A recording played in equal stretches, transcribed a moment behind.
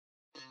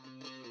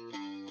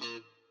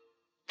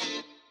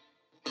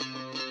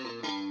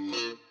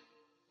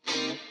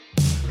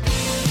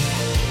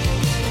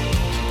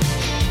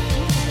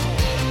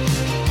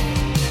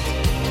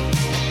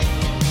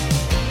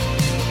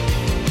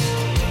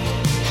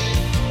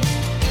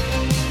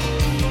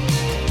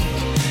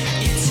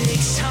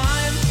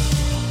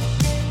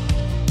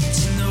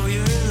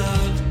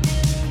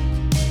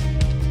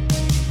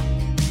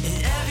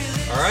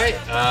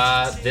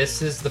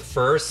This is the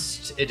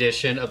first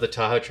edition of the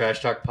Tahoe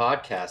Trash Talk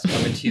podcast,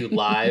 coming to you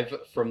live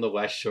from the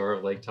west shore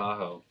of Lake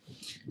Tahoe.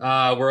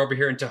 We're over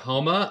here in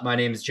Tahoma. My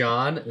name is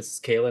John. This is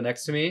Kayla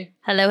next to me.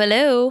 Hello,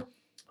 hello.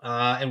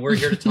 And we're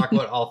here to talk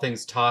about all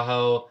things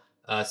Tahoe,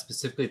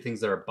 specifically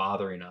things that are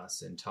bothering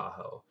us in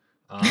Tahoe.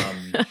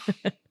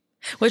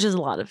 Which is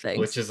a lot of things.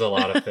 Which is a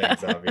lot of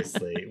things,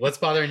 obviously. What's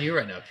bothering you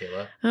right now,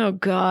 Kayla? Oh,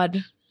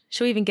 God.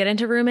 Should we even get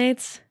into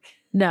roommates?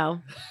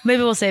 No.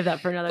 Maybe we'll save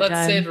that for another time.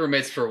 Let's save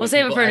roommates for when we'll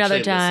save it for another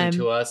actually time.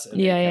 Listen to us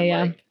and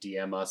like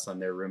DM us on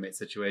their roommate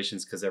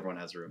situations because everyone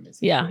has roommates.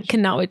 Yeah,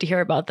 cannot wait to hear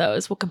about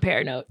those. We'll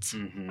compare notes.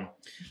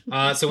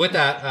 Mm-hmm. So with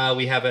that,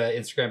 we have an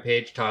Instagram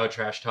page, Tahoe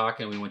Trash Talk,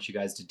 and we want you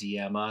guys to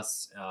DM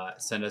us,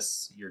 send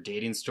us your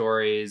dating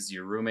stories,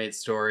 your roommate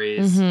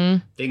stories,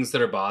 things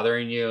that are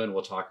bothering you, and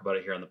we'll talk about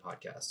it here on the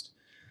podcast.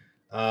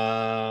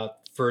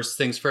 First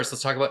things first,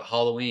 let's talk about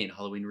Halloween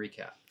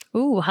recap.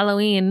 Ooh,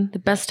 Halloween, the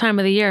best time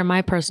of the year, in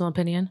my personal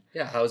opinion.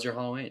 Yeah, how was your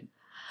Halloween?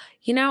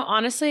 You know,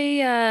 honestly,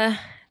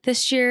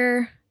 this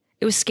year,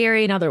 it was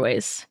scary in other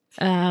ways.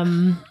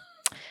 It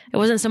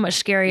wasn't so much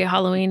scary at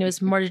Halloween. It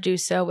was more to do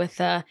so with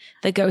the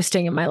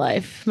ghosting in my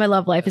life. My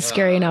love life is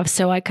scary enough,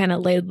 so I kind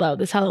of laid low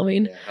this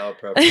Halloween. Yeah, how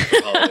appropriate for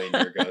Halloween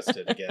you're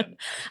ghosted again.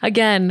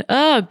 Again.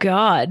 Oh,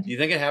 God. Do you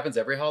think it happens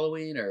every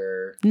Halloween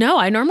or? No,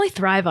 I normally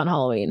thrive on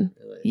Halloween.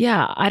 Really?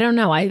 Yeah, I don't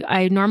know.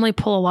 I normally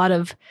pull a lot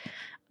of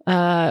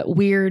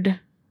weird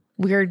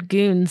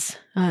goons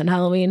on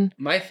Halloween.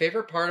 My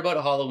favorite part about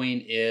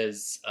Halloween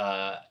is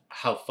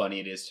how funny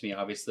it is to me,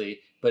 obviously.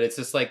 But it's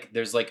just like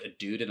there's like a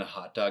dude in a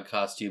hot dog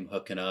costume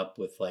hooking up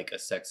with like a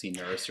sexy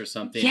nurse or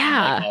something.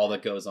 Yeah. And, like, all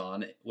that goes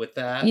on with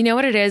that. You know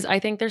what it is? I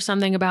think there's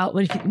something about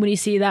when you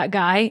see that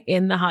guy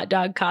in the hot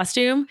dog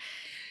costume,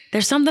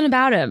 there's something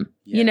about him.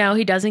 Yeah. You know,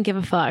 he doesn't give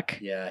a fuck.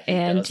 Yeah.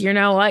 And you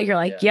know what? You're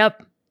like,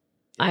 yep,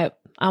 I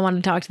want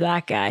to talk to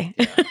that guy.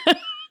 Yeah.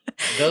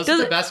 Those are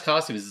the best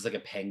costumes. It's like a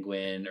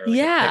penguin or like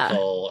a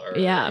pickle. Or,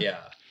 yeah.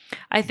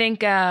 I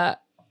think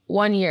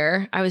 1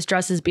 year I was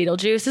dressed as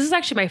Beetlejuice. This is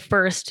actually my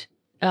first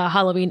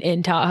Halloween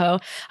in Tahoe.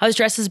 I was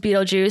dressed as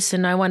Beetlejuice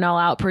and I went all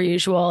out per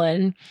usual.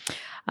 And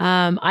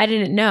I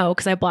didn't know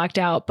because I blacked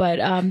out.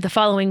 But the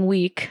following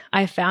week,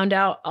 I found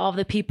out all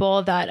the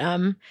people that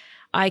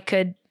I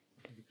could,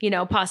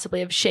 possibly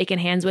have shaken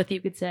hands with,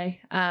 you could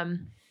say.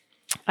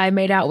 I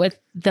made out with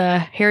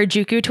the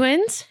Harajuku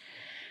twins.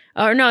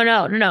 Or no,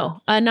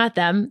 not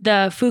them.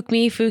 The Fook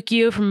Me, Fook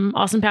You from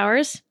Austin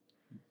Powers.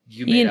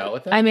 You made out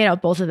with them? I made out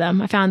with both of them.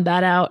 I found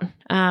that out.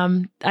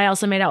 I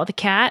also made out with a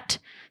cat.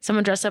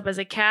 Someone dressed up as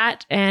a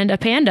cat and a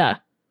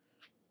panda.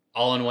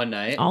 All in one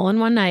night? All in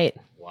one night.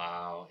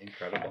 Wow,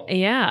 incredible.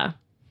 Yeah.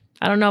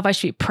 I don't know if I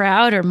should be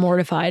proud or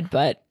mortified,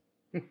 but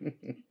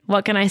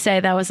what can I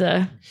say? That was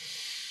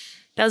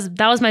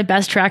my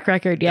best track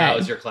record yet. That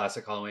was your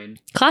classic Halloween?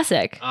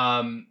 Classic.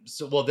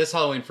 This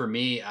Halloween for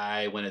me,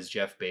 I went as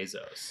Jeff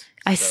Bezos.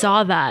 I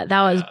saw that.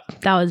 That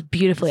was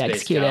beautifully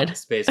executed.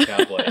 Space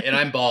Cowboy. And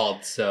I'm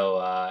bald,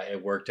 so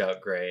it worked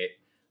out great.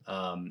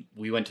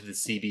 We went to the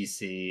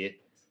CBC.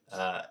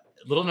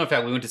 Little known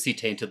fact, we went to see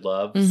Tainted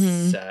Love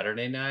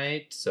Saturday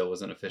night, so it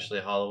wasn't officially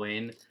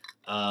Halloween.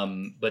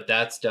 But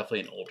that's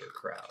definitely an older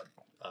crowd.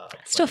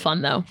 Still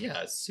fun, though.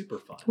 Yeah, it's super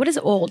fun. What is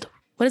old?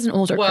 What is an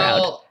older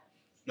crowd?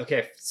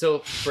 Okay, so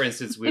for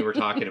instance, we were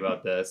talking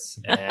about this,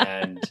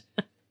 and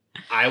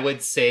I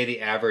would say the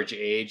average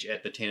age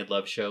at the Tainted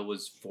Love show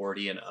was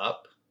 40 and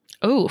up.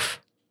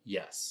 Oof.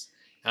 Yes.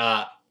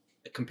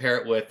 Compare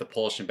it with the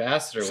Polish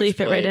Ambassador. So you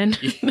fit right in.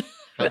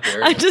 How dare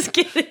you? I'm just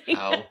kidding.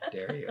 How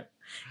dare you?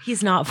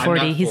 He's not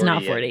 40. He's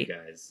not 40. Yet,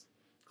 guys.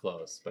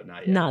 Close, but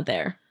not yet. Not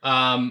there.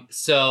 And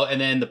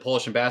then the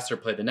Polish Ambassador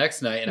played the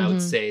next night, and I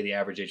would say the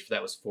average age for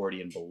that was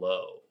 40 and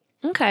below.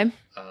 Okay.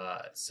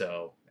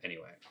 So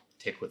anyway.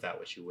 Take with that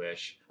what you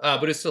wish.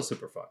 But it's still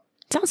super fun.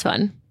 Sounds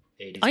fun.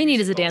 All you need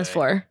is a dance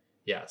floor.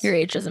 Yes. Your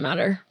age doesn't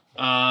matter.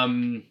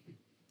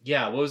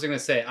 Yeah, what was I going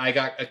to say? I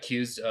got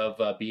accused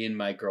of being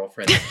my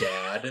girlfriend's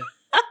dad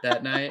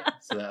that night.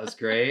 So that was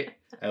great.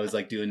 I was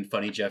like doing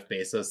funny Jeff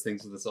Bezos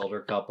things with this older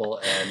couple.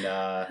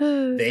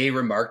 And they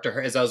remarked to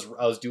her as I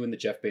was doing the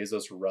Jeff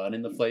Bezos run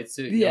in the flight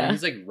suit. You know,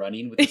 he's like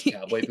running with his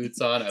cowboy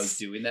boots on. I was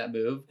doing that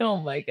move. Oh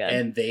my God.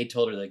 And they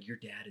told her like, your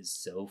dad is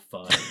so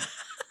fun.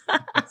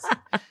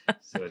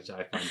 So which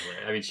I find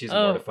hilarious. I mean, she's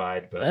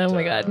mortified, but oh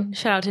my God!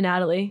 Shout out to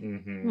Natalie.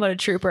 What a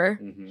trooper!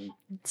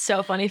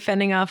 So funny,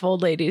 fending off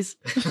old ladies.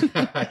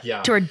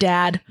 Yeah, to her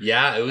dad.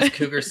 Yeah, it was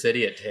Cougar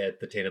City at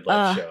the Tainted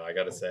Love show. I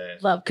gotta say,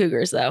 love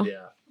cougars though.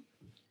 Yeah,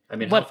 I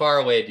mean, how far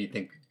away do you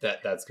think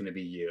that's going to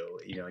be?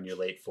 In your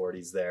late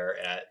 40s there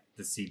at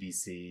the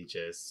CBC?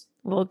 Just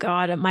well,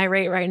 God, at my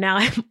rate right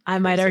now, I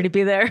might already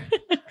be there.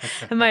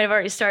 I might have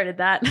already started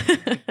that.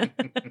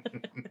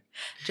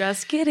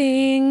 Just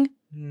kidding.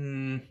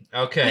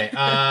 Okay.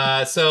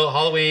 So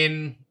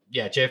Halloween,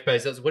 Jeff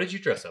Bezos. What did you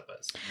dress up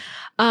as?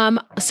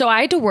 So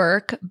I had to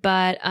work,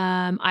 but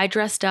I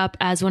dressed up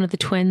as one of the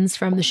twins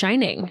from The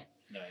Shining.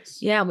 Nice.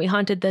 Yeah, and we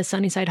haunted the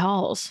Sunnyside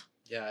Halls.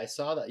 Yeah, I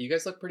saw that. You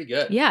guys look pretty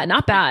good. Yeah,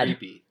 not bad.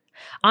 Creepy.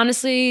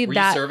 Honestly, Were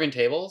you serving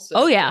tables?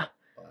 Oh yeah.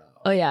 Wow.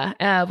 Oh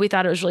yeah. We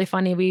thought it was really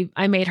funny.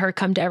 I made her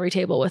come to every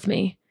table with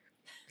me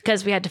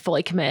because we had to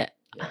fully commit.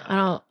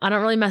 Yeah. I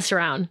don't really mess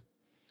around.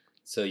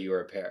 So you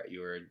were a pair.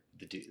 You were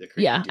the creepy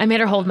Yeah. dude. I made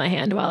her hold my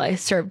hand while I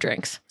served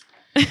drinks.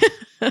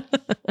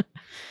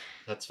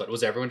 That's fun.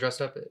 Was everyone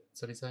dressed up at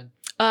Sunnyside?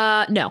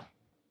 No.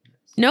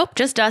 Nope,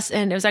 just us.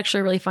 And it was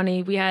actually really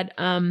funny. We had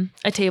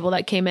a table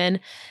that came in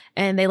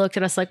and they looked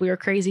at us like we were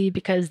crazy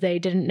because they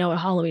didn't know what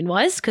Halloween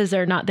was because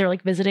they're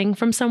like visiting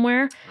from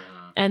somewhere.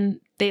 And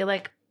they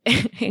like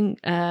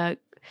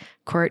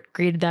Court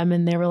greeted them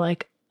and they were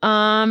like,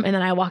 and then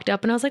I walked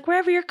up and I was like,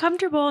 wherever you're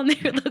comfortable. And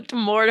they looked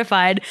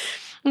mortified.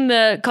 And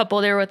the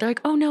couple they were with, they're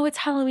like, oh no, it's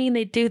Halloween.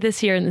 They do this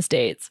here in the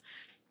States.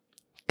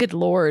 Good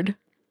Lord.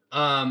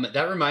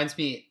 That reminds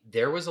me,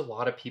 there was a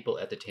lot of people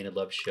at the Tainted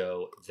Love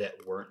show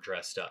that weren't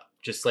dressed up.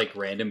 Just like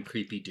random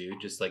creepy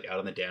dude, just like out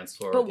on the dance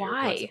floor. But with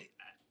why? earpods.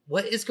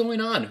 What is going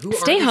on? Who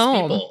Stay are these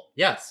home. people?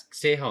 Yes,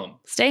 stay home.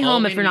 Stay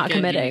home Halloween if you're not weekend,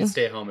 you need committing. to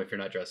stay home if you're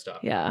not dressed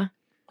up. Yeah.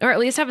 Or at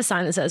least have a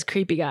sign that says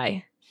creepy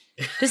guy.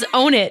 Just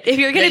own it. If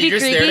you're going to be you're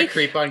just there creepy, to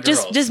creep on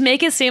girls. just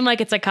make it seem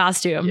like it's a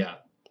costume. Yeah.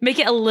 Make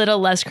it a little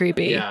less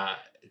creepy. Yeah.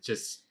 It's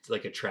just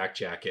like a track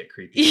jacket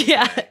creepy.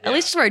 Yeah. guy. At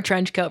least just wear a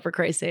trench coat for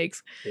Christ's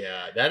sakes.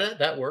 Yeah.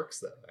 That works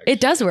though. Actually.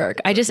 It does work.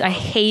 I That's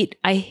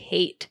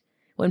hate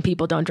when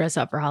people don't dress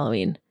up for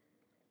Halloween.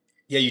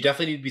 Yeah, you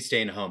definitely need to be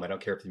staying home. I don't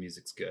care if the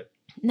music's good.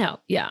 No.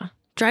 Yeah.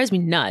 Drives me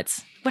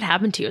nuts. What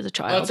happened to you as a Oh,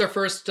 child? that's our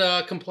first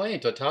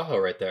complaint on Tahoe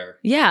right there.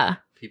 Yeah.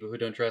 People who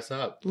don't dress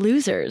up.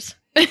 Losers.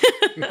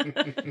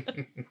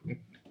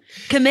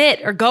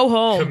 Commit or go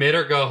home. Commit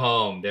or go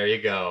home. There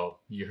you go.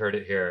 You heard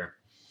it here.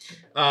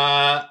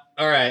 All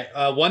right.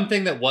 One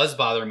thing that was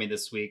bothering me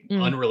this week,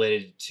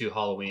 unrelated to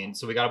Halloween.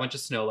 So we got a bunch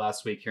of snow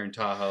last week here in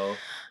Tahoe.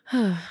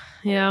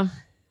 Yeah.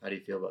 How do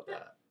you feel about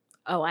that?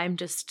 Oh, I'm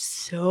just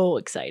so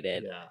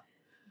excited. Yeah.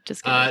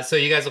 Just kidding. So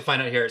you guys will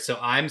find out here. So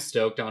I'm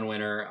stoked on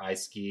winter. I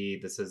ski.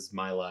 This is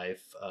my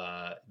life.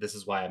 This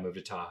is why I moved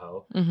to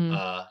Tahoe.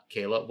 Mhm.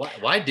 Kayla,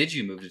 why did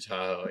you move to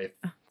Tahoe?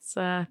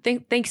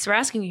 Thanks for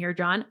asking me here,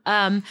 John.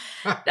 I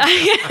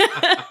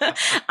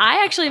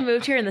actually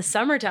moved here in the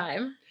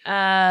summertime.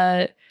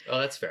 Oh,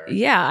 that's fair.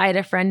 Yeah, I had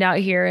a friend out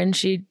here and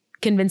she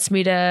convinced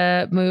me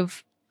to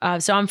move.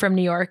 So I'm from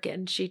New York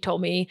and she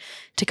told me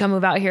to come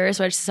move out here.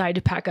 So I just decided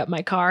to pack up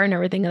my car and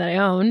everything that I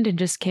owned and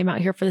just came out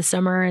here for the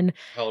summer. And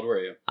How old were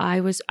you? I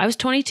was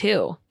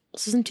 22.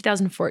 This was in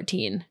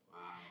 2014. Wow.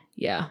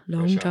 Yeah, Fresh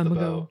long off time the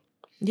ago. boat.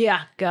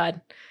 Yeah,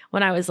 God.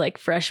 When I was like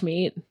fresh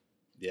meat.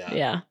 Yeah.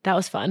 Yeah, that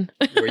was fun.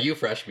 Were you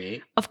fresh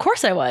meat? Of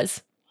course I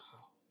was.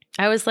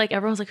 I was like,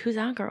 everyone's like, who's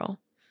that girl?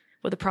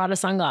 With the Prada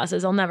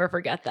sunglasses. I'll never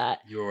forget that.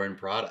 You were in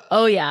Prada.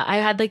 Oh yeah. I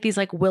had like these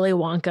like Willy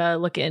Wonka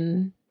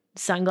looking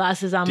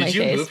sunglasses on my face.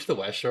 Did you move to the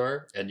West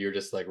Shore and you're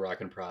just like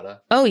rocking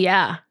Prada? Oh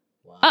yeah.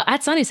 Wow. Oh,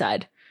 at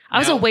Sunnyside. I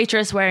was a Now-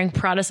 waitress wearing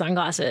Prada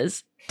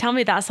sunglasses. Tell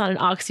me that's not an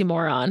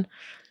oxymoron.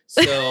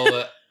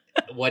 So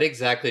what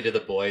exactly do the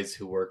boys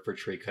who work for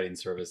tree cutting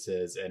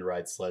services and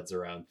ride sleds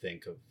around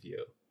think of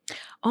you?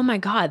 Oh my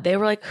God. They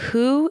were like,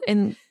 who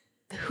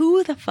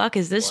the fuck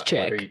is this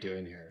chick? What are you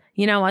doing here?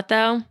 You know what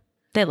though?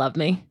 They love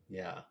me.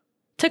 Yeah.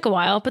 Took a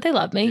while, but they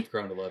love me. They've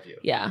grown to love you.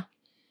 Yeah.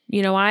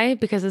 You know why?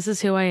 Because this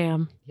is who I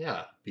am.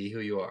 Yeah. Be who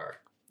you are.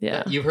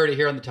 Yeah. You've heard it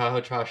here on the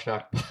Tahoe Trash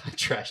Talk.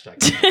 Trash Talk.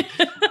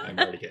 I'm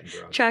already getting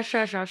drunk. Trash.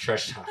 Trash Talk.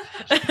 Trash Talk.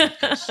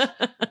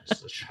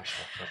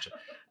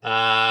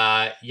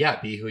 Yeah,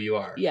 be who you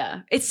are.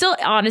 Yeah. It's still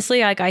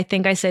honestly, like, I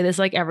think I say this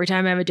like every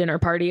time I have a dinner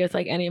party with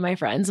like any of my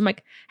friends. I'm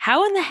like,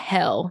 how in the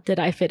hell did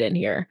I fit in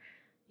here?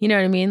 You know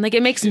what I mean? Like,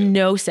 it makes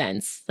no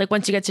sense. Like,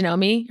 once you get to know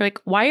me, you're like,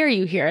 why are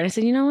you here? And I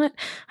said, you know what?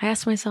 I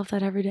ask myself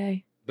that every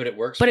day. But it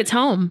works. But for it's you.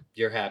 home.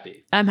 You're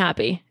happy. I'm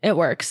happy. It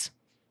works.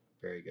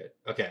 Very good.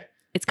 Okay.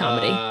 It's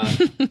comedy.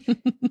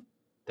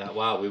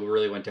 Wow, we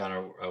really went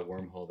down a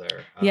wormhole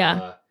there.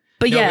 Yeah.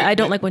 But no, yeah, I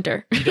don't like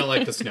winter. You don't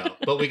like the snow,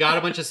 but we got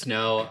a bunch of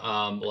snow.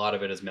 A lot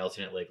of it is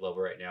melting at lake level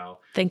right now.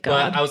 Thank But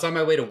God. I was on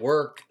my way to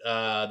work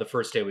the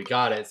first day we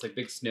got it. It's like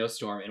big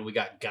snowstorm, and we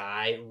got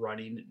guy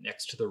running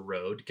next to the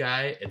road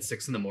guy at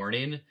 6 a.m,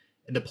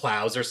 and the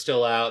plows are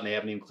still out, and they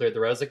haven't even cleared the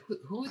road. I was like,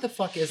 who the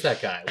fuck is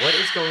that guy? What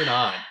is going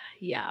on?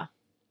 Yeah.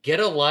 Get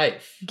a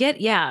life. Get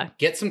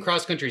some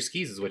cross country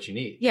skis is what you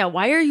need. Yeah.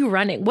 Why are you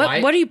running? What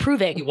are you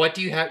proving? What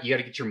do you have? You got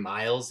to get your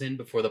miles in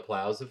before the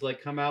plows have like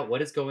come out.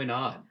 What is going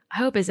on? I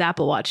hope his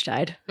Apple Watch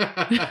died.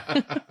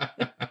 I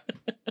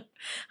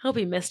hope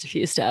he missed a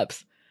few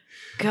steps.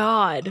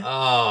 God.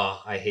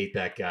 Oh, I hate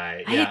that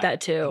guy. I hate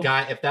that too.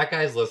 Guy, if that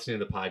guy's listening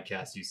to the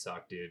podcast, you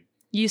suck, dude.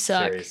 You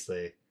suck.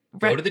 Seriously.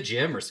 Go to the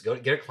gym or go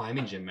get a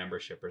climbing gym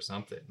membership or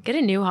something. Get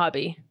a new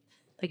hobby.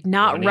 Like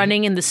not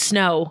running in the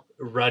snow.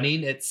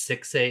 Running at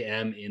 6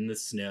 a.m. in the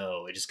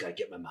snow. I just got to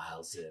get my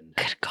miles in.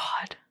 Good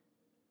God.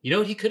 You know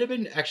what? He could have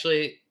been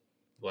actually,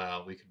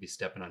 wow, we could be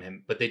stepping on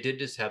him. But they did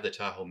just have the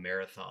Tahoe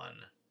Marathon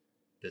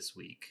this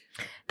week.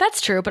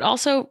 That's true. But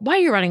also, why are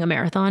you running a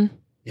marathon?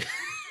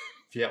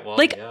 Yeah, well,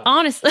 like, yeah.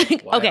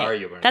 honestly, Why okay, are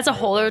you running that's a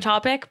whole other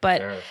marathon? topic.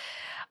 But Fair.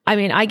 I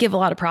mean, I give a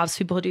lot of props to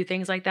people who do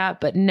things like that,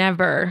 but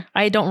never.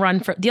 I don't run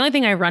from. The only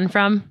thing I run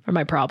from are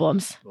my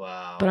problems.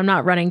 Wow. But I'm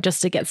not running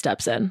just to get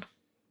steps in.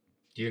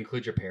 Do you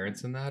include your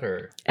parents in that,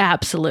 or?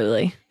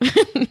 Absolutely.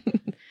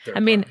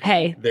 I mean,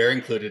 hey. They're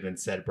included in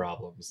said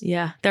problems.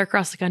 Yeah, they're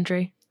across the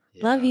country.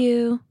 Yeah. Love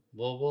you.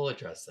 We'll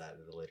address that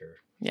in a later.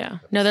 Yeah.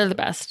 episode. No, they're the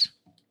best.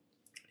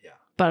 Yeah.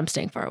 But I'm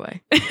staying far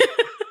away. You're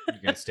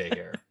gonna stay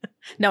here.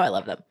 No, I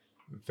love them.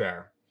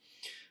 Fair.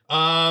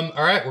 All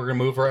right, we're gonna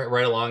move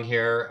right along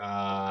here.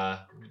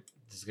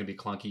 This is gonna be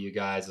clunky, you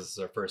guys. This is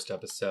our first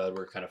episode.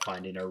 We're kind of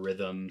finding our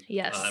rhythm.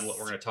 Yes. And what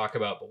we're gonna talk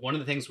about. But one of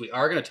the things we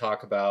are gonna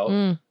talk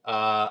about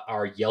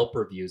are Yelp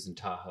reviews in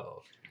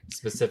Tahoe,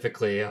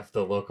 specifically of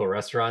the local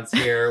restaurants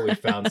here. We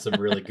found some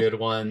really good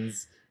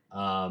ones.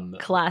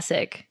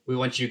 Classic. We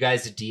want you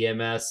guys to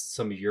DM us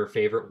some of your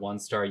favorite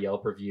 1-star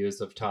Yelp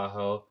reviews of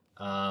Tahoe.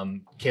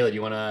 Kayla, do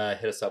you want to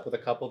hit us up with a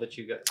couple that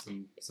you got?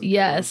 Some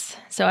Yes.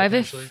 So I have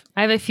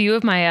a few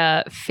of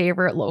my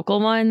favorite local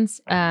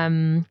ones.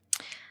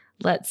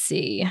 Let's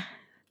see.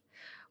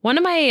 One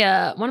of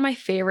my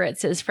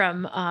favorites is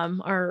from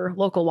our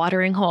local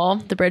watering hole,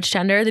 the Bridge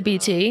Tender, the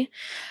BT.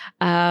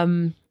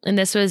 And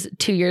this was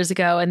 2 years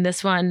ago, and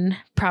this one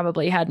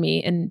probably had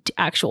me in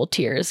actual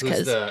tears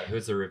because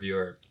who's the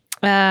reviewer?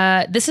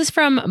 This is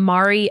from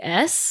Mari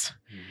S.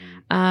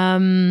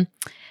 Mm-hmm.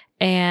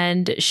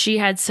 And she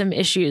had some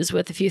issues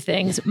with a few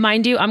things.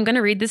 Mind you, I'm going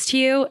to read this to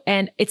you,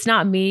 and it's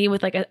not me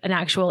with like an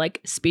actual like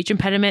speech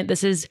impediment.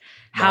 This is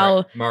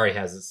how Mari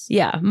has this.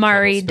 Yeah,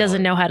 Mari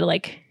doesn't know how to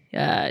like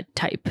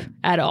type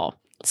at all.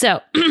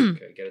 So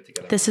Okay, get it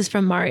together. This is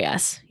from Mari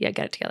S. Yeah,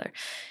 get it together.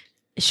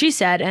 She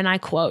said, and I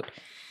quote,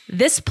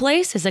 "This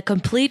place is a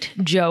complete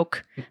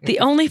joke.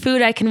 The only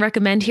food I can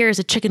recommend here is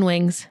a chicken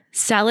wings.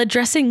 Salad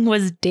dressing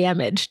was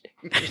damaged.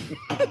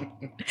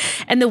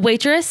 And the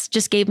waitress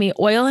just gave me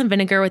oil and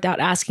vinegar without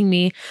asking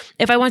me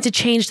if I want to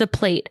change the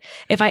plate.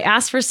 If I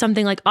asked for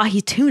something like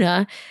ahi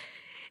tuna,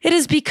 it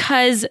is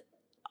because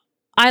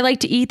I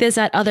like to eat this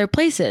at other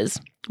places.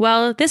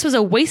 Well, this was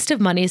a waste of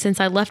money since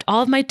I left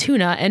all of my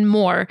tuna and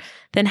more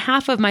than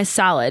half of my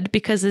salad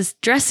because this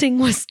dressing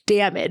was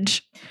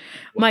damaged."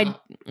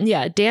 Wow.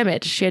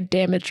 Damage. She had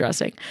damaged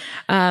dressing.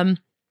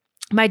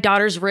 My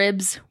daughter's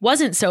ribs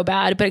wasn't so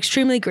bad, but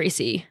extremely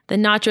greasy. The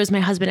nachos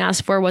my husband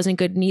asked for wasn't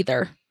good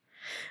neither.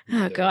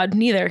 Oh God,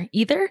 neither.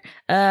 Either?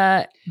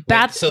 Let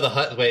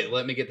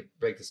me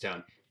break this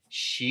down.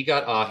 She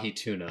got ahi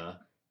tuna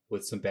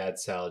with some bad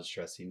salad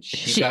dressing.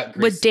 She got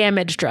with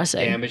damaged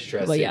dressing. Damaged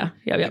dressing. Well, yeah.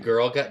 The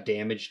girl got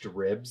damaged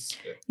ribs.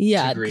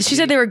 Yeah, she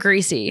said they were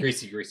greasy.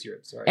 Greasy ribs.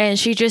 Sorry. And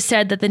she just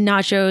said that the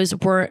nachos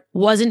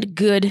wasn't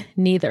good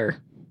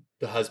neither.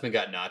 The husband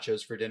got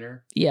nachos for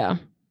dinner. Yeah.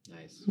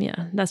 Nice.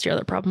 Yeah, that's your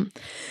other problem.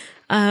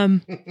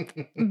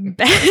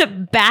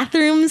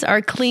 Bathrooms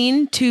are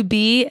clean to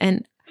be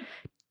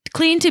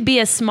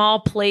a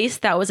small place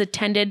that was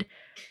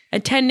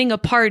attending a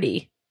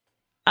party.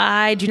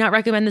 I do not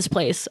recommend this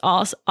place.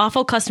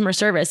 Awful customer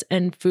service,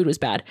 and food was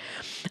bad.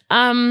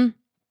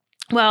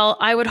 Well,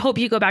 I would hope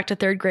you go back to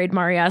third grade,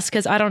 Marias,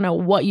 because I don't know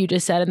what you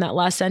just said in that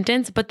last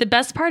sentence. But the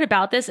best part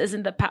about this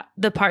isn't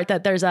the part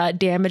that there's a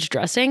damaged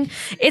dressing.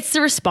 It's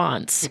the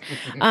response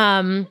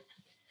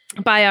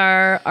by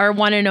our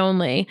one and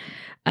only.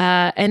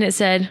 And it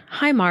said,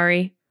 "Hi,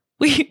 Mari.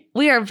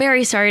 We are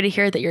very sorry to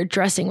hear that your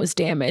dressing was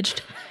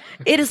damaged.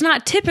 It is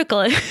not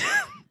typical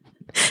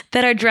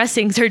that our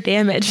dressings are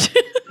damaged.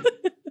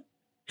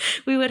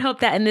 We would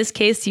hope that in this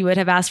case you would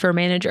have asked for a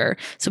manager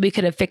so we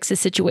could have fixed the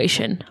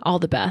situation. All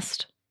the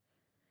best."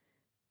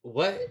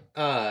 What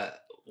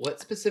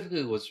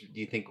specifically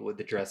do you think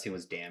the dressing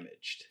was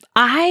damaged?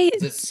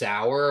 Is it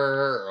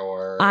sour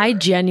or? I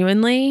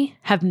genuinely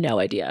have no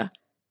idea.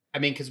 I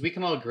mean, because we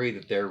can all agree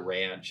that their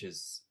ranch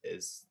is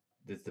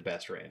the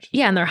best ranch.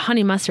 Yeah, and their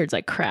honey mustard's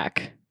like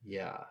crack.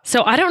 Yeah.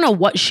 So I don't know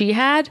what she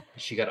had.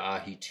 She got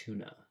ahi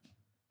tuna.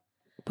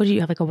 What do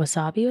you have, like a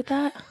wasabi with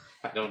that?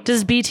 I don't know.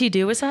 Does BT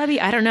do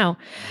wasabi? I don't know.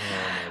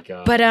 Oh my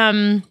God. But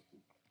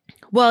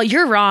well,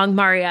 you're wrong,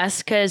 Marias,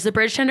 because the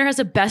Bridge Tender has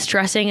the best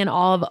dressing in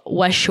all of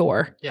West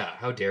Shore. Yeah,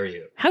 how dare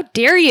you? How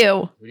dare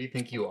you? Who do you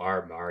think you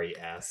are, Mari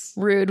S?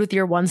 Rude with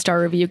your 1-star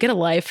review. Get a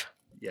life.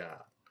 Yeah.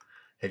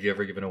 Have you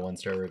ever given a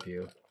 1-star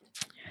review?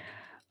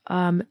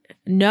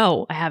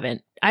 No, I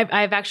haven't.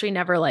 I've actually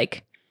never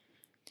like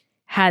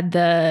had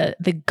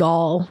the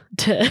gall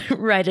to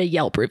write a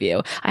Yelp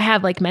review. I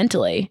have like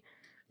mentally.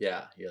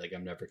 Yeah, you're like,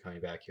 I'm never coming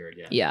back here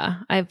again.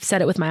 Yeah, I've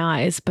said it with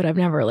my eyes, but I've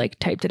never like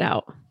typed it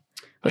out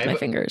with my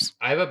fingers.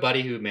 I have a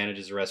buddy who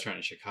manages a restaurant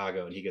in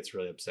Chicago, and he gets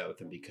really upset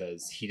with him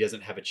because he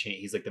doesn't have a chance.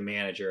 He's like the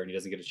manager, and he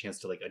doesn't get a chance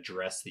to like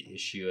address the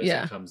issue as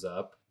it comes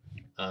up.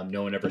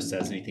 No one ever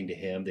says anything to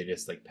him. They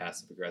just like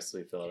passive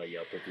aggressively fill out a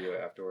Yelp review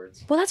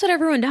afterwards. Well, that's what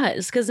everyone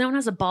does because no one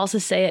has the balls to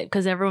say it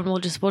because everyone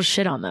will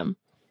shit on them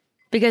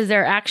because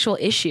their actual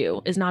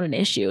issue is not an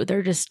issue.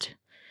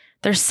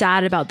 They're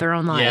sad about their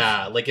own life.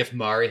 Yeah, like if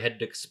Mari had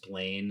to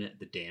explain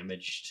the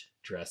damaged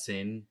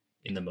dressing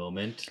in the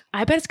moment.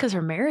 I bet it's because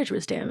her marriage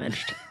was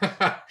damaged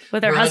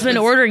with her husband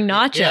ordering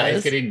nachos. Yeah,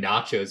 he's getting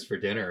nachos for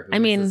dinner.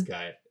 Who is this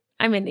guy?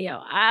 I mean,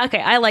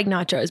 okay, I like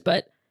nachos,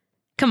 but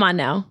come on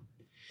now.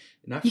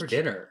 Not for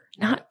dinner.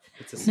 Not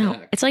It's a snack.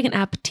 No, it's like an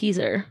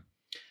appetizer.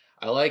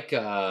 I like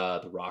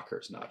the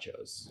Rockers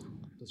nachos.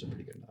 Those are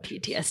pretty good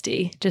nachos.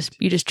 PTSD.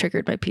 You just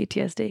triggered my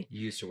PTSD.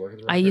 You used to work at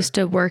the Rocker? I used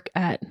to work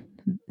at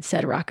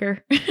said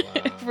Rocker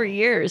for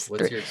years.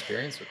 What's your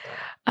experience with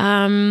that?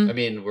 I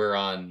mean, we're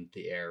on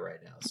the air right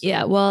now. So.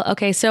 Yeah, well,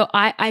 okay, so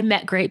I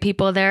met great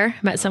people there.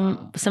 Met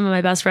some of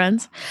my best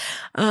friends.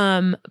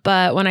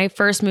 But when I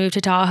first moved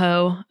to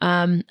Tahoe,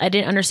 I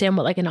didn't understand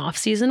what like an off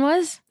season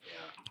was.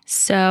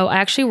 So I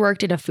actually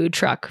worked in a food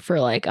truck for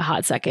like a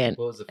hot second.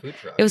 What was the food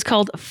truck? It was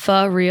called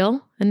Pho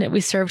Real, and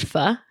we served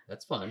pho.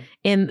 That's fun.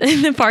 In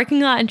the parking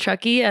lot in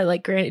Truckee at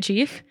like Granite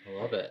Chief.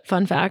 I love it.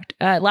 Fun fact.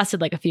 It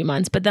lasted like a few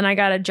months, but then I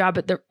got a job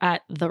at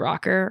the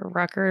Rocker,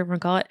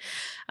 everyone call it.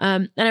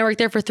 And I worked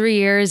there for 3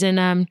 years,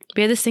 and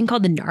we had this thing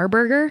called the Nar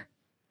Burger.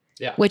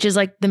 Yeah. Which is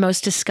like the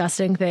most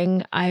disgusting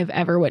thing I've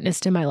ever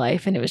witnessed in my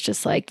life. And it was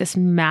just like this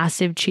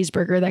massive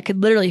cheeseburger that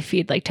could literally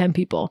feed like 10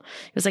 people.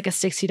 It was like a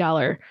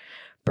 $60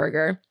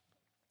 burger.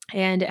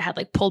 And it had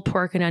like pulled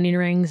pork and onion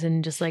rings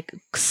and just like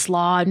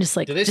slaw and just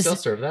like. Do they still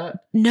serve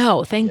that?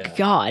 No, thank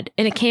God.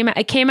 And it came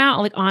out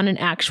like on an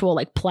actual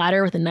like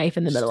platter with a knife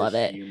in the middle of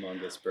it.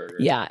 Humongous burger.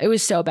 Yeah, it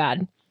was so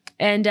bad.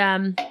 And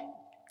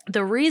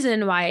the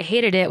reason why I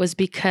hated it was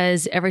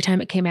because every time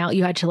it came out,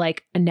 you had to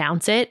like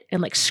announce it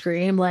and like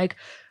scream like,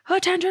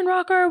 "Attention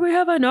Rocker, we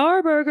have a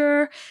Nar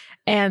Burger."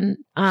 And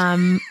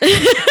and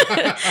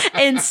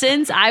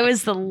since I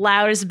was the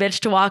loudest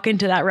bitch to walk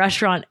into that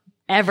restaurant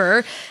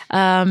ever,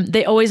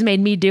 they always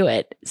made me do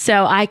it.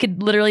 So I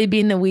could literally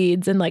be in the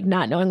weeds and like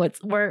not knowing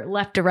where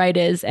left to right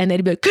is. And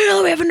they'd be like,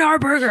 "Kayla, we have a Nar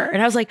Burger."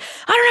 And I was like,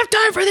 "I don't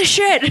have time for this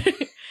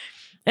shit."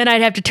 And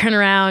I'd have to turn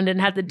around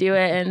and have to do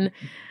it. And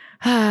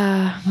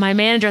my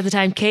manager at the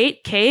time,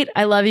 Kate,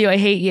 I love you, I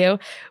hate you,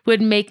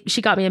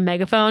 she got me a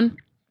megaphone.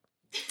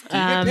 Do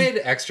you get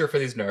paid extra for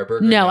these Nar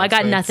Burger? No, I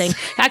got nothing.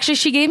 Actually,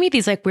 she gave me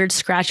these like weird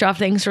scratch off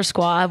things for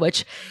Squaw,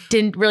 which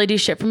didn't really do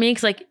shit for me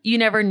because like you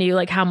never knew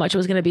like how much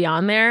was going to be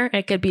on there.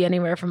 It could be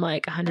anywhere from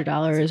like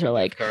 $100 or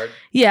like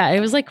yeah, it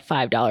was like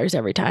 $5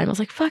 every time. I was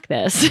like, fuck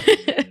this.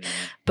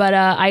 But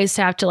I used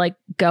to have to like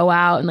go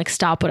out and like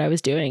stop what I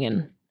was doing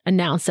and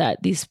announce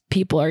that these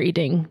people are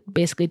eating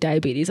basically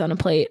diabetes on a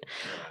plate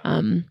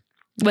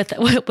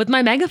with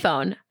my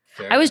megaphone.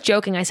 Fair. I was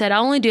joking. I said,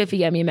 "I'll only do it if you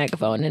get me a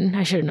megaphone," and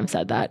I shouldn't have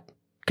said that.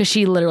 Because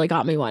she literally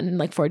got me one in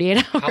like 48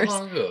 hours. How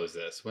long ago was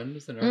this? When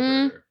was the Nar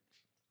Burger?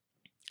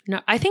 No,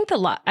 I think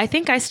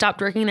I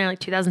stopped working there like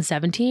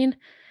 2017.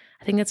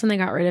 I think that's when they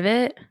got rid of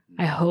it.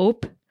 I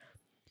hope.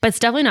 But it's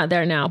definitely not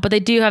there now. But they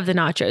do have the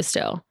nachos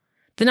still.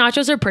 The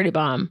nachos are pretty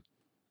bomb.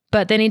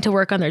 But they need to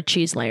work on their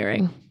cheese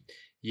layering.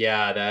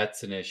 Yeah,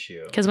 that's an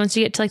issue. Because once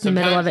you get to like the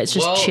middle of it, it's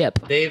just chip.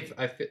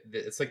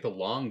 It's like the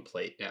long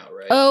plate now,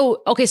 right?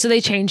 Oh, okay. So they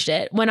changed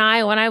it. When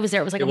I was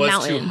there, it was like a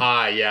mountain. It was too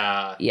high.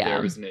 Yeah.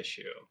 There was an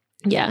issue.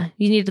 Yeah,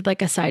 you needed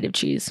like a side of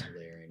cheese.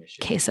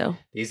 Queso.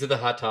 These are the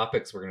hot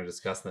topics we're going to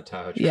discuss in the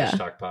Tahoe Trash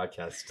Talk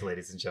podcast,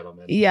 ladies and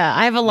gentlemen. Yeah,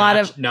 I have a lot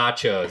of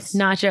nachos.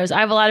 I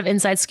have a lot of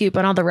inside scoop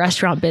on all the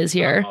restaurant biz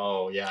here.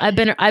 Oh yeah, I've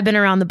been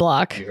around the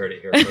block. You heard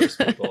it here first,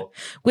 people.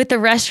 With the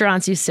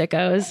restaurants, you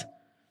sickos.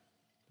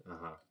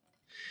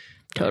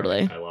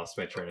 Totally. I lost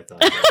my train of thought.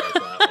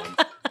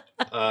 That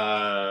one.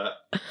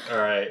 All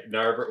right,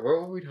 Nar Burger.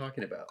 What were we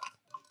talking about?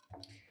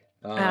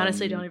 I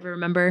honestly don't even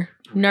remember.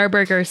 Nar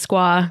Burger,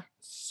 Squaw,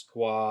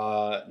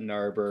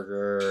 Nar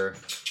Burger.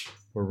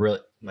 We're really.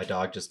 My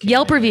dog just came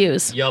Yelp in.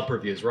 reviews.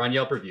 We're on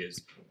Yelp reviews.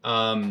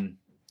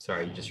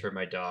 Sorry, you just heard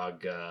my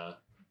dog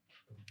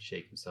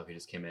shake himself. He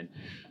just came in.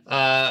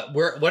 All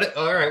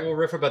right, we'll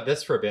riff about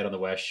this for a bit on the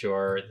West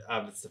Shore.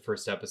 It's the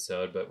first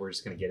episode, but we're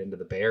just gonna get into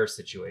the bear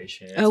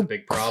situation. It's a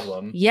big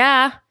problem.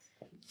 Yeah,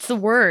 it's the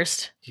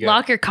worst.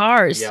 Lock your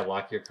cars. Yeah,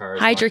 lock your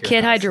cars. Hide your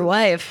kid. Hide your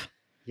wife.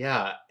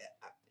 Yeah.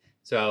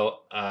 So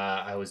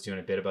I was doing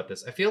a bit about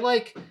this. I feel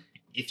like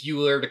if you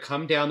were to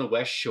come down the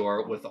West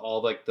Shore with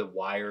all like the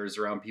wires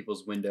around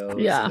people's windows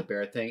and the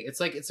bear thing, it's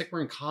like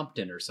we're in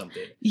Compton or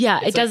something. Yeah,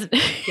 it doesn't.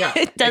 Yeah,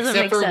 it doesn't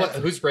make sense.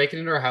 Who's breaking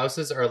into our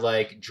houses are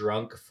like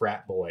drunk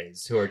frat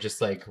boys who are just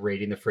like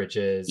raiding the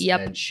fridges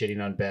and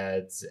shitting on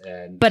beds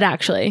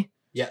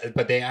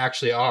but they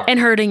actually are and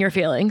hurting your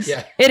feelings.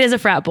 Yeah, it is a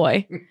frat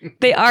boy.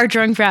 They are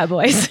drunk frat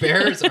boys.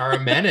 Bears are a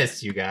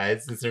menace, you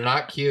guys. They're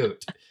not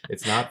cute.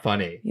 It's not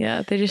funny.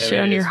 Yeah, they just shit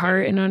on your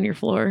heart and on your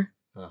floor.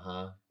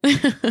 You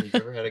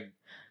ever had a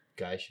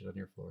guy shit on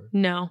your floor?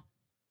 No,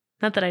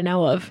 not that I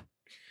know of.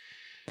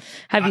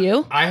 Have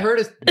you? I heard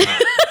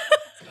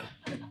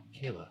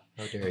Kayla,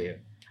 how dare you?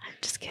 I'm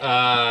just kidding.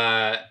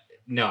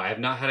 No, I have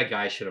not had a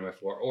guy shit on my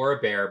floor or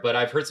a bear, but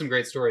I've heard some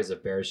great stories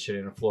of bears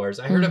shitting on floors.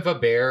 I heard of a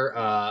bear.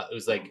 It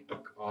was like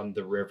on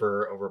the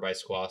river over by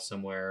Squaw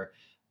somewhere.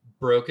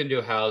 Broke into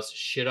a house,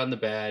 shit on the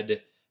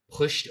bed.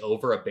 Pushed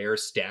over a bear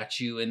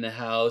statue in the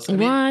house. I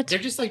mean, they're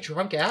just like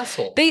drunk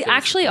assholes. They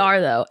actually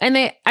are though.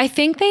 And I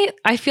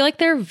feel like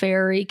they're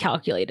very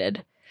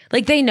calculated.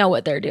 Like they know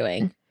what they're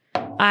doing.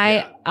 That's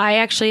a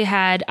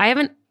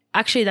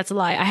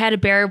lie. I had a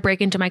bear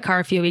break into my car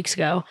a few weeks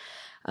ago.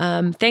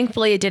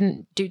 Thankfully, it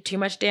didn't do too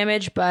much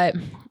damage, but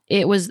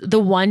it was the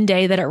one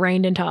day that it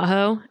rained in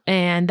Tahoe.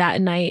 And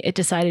that night it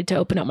decided to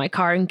open up my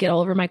car and get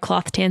all over my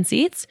cloth tan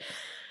seats.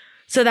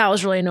 So that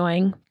was really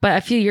annoying. But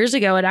a few years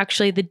ago, it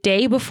actually, the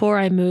day before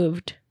I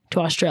moved to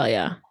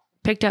Australia,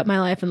 picked up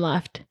my life and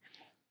left.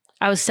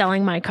 I was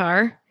selling my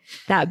car.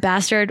 That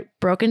bastard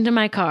broke into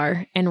my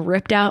car and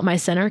ripped out my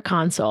center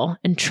console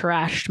and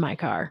trashed my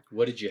car.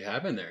 What did you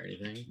have in there?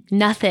 Anything?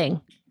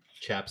 Nothing.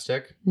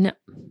 Chapstick? No.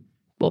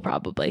 Well,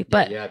 probably,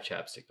 but you have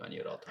chapstick on you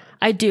at all times.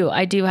 I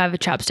do have a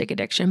chapstick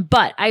addiction,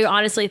 but I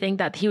honestly think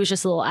that he was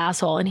just a little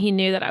asshole and he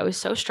knew that I was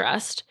so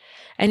stressed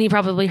and he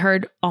probably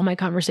heard all my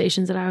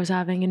conversations that I was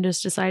having and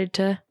just decided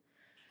to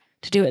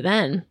do it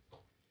then.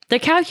 They're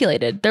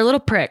calculated. They're little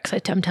pricks.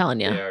 I'm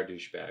telling you. They are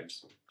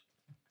douchebags.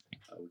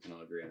 We can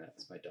all agree on that.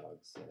 It's my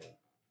dog's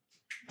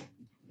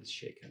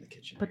shaking in the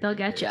kitchen. But they'll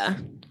get you.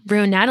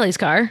 Ruin Natalie's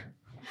car.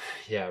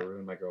 Yeah,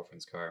 ruined my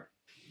girlfriend's car.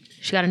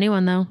 She got a new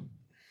one though.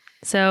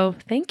 So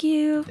thank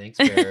you. Thanks,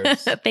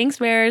 Bears. Thanks,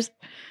 Bears.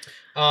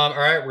 All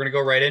right, we're gonna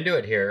go right into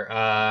it here.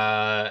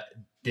 The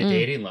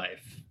dating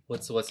life.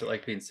 What's it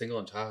like being single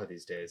in Tahoe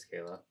these days,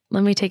 Kayla?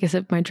 Let me take a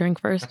sip of my drink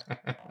first.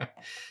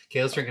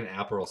 Kayla's drinking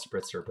Aperol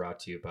Spritzer, brought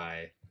to you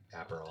by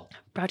Aperol.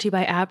 Brought to you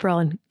by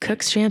Aperol and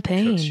Cook's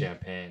Champagne. Cook's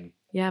Champagne.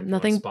 Yeah, If you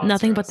nothing wanna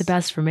sponsor but us. the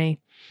best for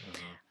me.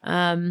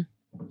 Uh-huh.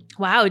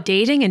 Wow,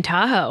 dating in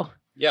Tahoe.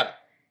 Yeah.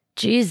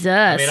 Jesus.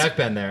 I mean, I've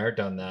been there,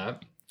 done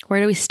that. Where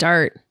do we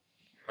start?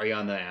 Are you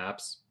on the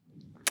apps?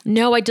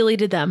 No, I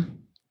deleted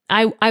them.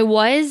 I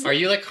was. Are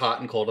you like hot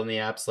and cold on the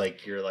apps?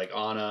 Like you're like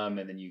on them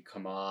and then you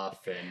come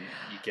off and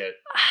you get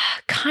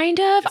kind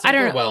of. it's I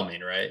don't know.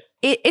 overwhelming, right?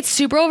 It's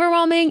super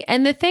overwhelming.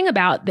 And the thing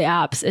about the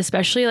apps,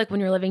 especially like when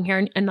you're living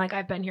here and like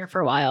I've been here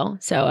for a while.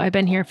 So I've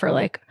been here for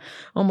like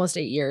almost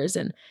 8 years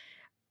and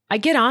I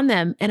get on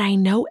them and I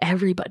know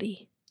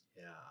everybody.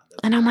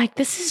 And I'm like,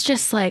 this is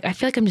just like, I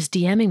feel like I'm just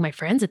DMing my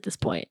friends at this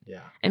point.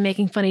 Yeah. And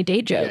making funny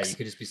date Yeah, jokes. you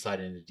could just be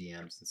sliding into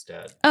DMs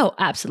instead. Oh,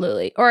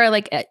 absolutely. Or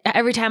like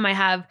every time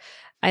I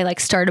like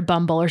start a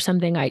Bumble or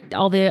something,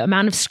 all the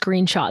amount of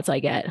screenshots I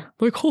get.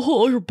 Like,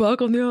 oh, you're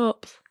back on the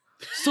apps.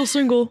 Still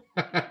single.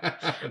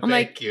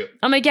 Thank you.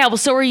 I'm like, yeah, well,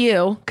 so are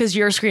you, because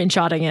you're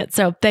screenshotting it.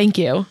 So thank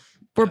you.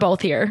 We're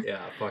both here. Yeah,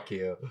 fuck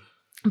you.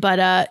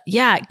 But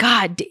yeah,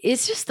 God,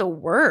 it's just the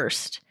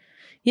worst.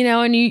 You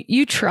know, and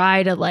you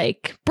try to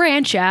like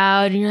branch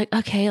out and you're like,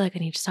 okay, like I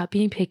need to stop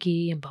being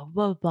picky and blah,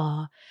 blah,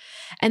 blah.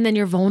 And then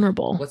you're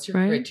vulnerable. What's your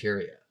right?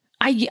 criteria?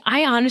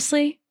 I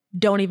honestly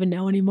don't even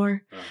know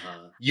anymore.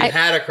 Uh-huh. You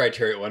had a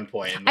criteria at one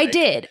point. I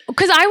did.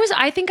 Because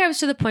I think I was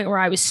to the point where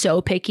I was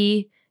so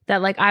picky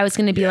that like I was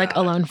going to be like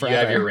alone forever. You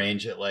have your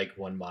range at like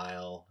 1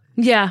 mile.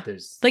 Yeah.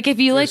 There's like if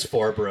you there's like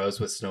 4 bros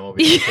with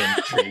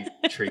snowmobiles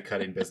and tree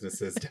cutting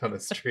businesses down the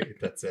street.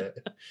 That's it.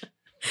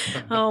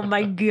 Oh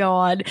my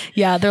God.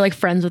 Yeah, they're like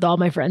friends with all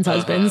my friends'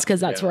 husbands because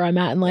that's where I'm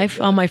at in life.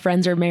 Yeah. All my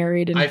friends are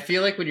married. And I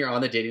feel like when you're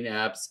on the dating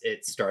apps,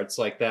 it starts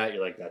like that.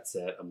 You're like, that's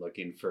it. I'm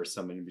looking for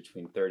someone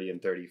between 30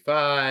 and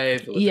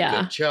 35 with a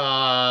good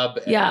job.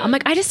 Yeah. I'm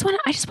like, I just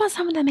want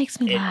someone that makes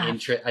me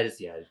laugh.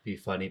 Be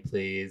funny,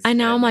 please. I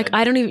know. And I'm like,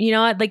 I don't even, you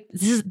know what? Like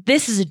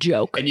this is a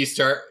joke. And you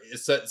start,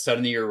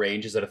 suddenly your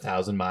range is at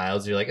 1,000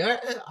 miles. You're like,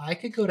 I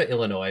could go to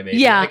Illinois, maybe.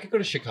 Yeah. I could go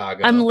to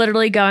Chicago. I'm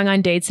literally going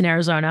on dates in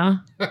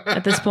Arizona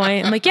at this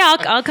point. I'm like, yeah,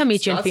 I'll come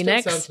meet you in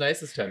Phoenix. Sounds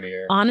nice this time of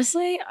year.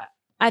 Honestly,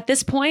 at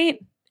this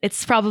point,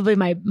 it's probably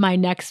my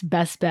next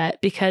best bet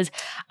because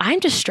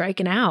I'm just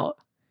striking out.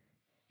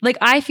 Like,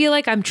 I feel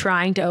like I'm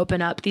trying to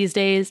open up these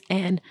days.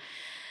 And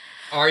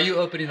are you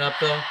opening up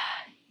though?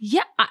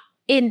 Yeah.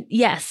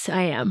 Yes,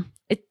 I am.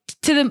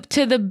 To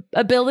the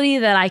ability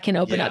that I can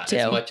open up to.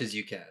 As much as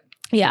you can.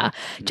 Yeah.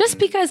 Just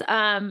because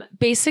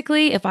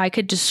basically if I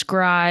could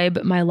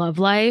describe my love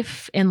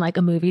life in like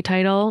a movie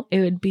title, it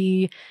would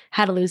be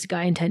How to Lose a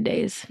Guy in 10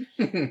 Days.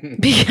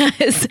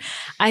 Because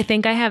I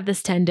think I have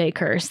this 10-day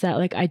curse that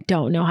like I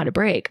don't know how to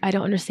break. I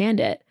don't understand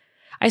it.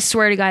 I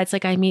swear to God, it's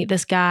like I meet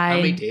this guy. How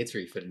many dates are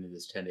you fitting into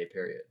this 10-day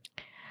period?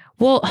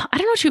 Well, I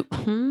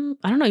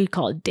don't know you'd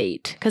call it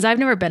date because I've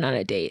never been on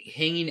a date.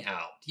 Hanging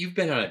out. You've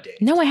been on a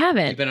date. No, I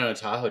haven't. You've been on a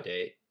Tahoe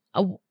date.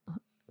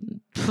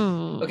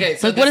 Okay,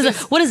 so like,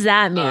 what does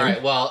that mean? All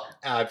right, well,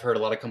 I've heard a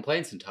lot of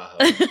complaints in Tahoe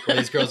where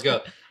these girls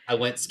go, I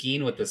went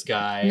skiing with this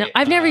guy. No,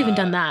 I've never even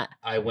done that.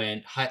 I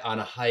went on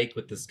a hike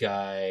with this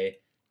guy.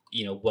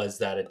 You know, was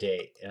that a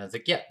date? And I was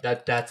like, yeah,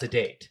 that's a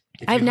date.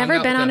 I've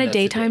never been on a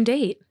daytime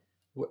date.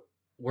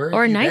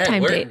 Or a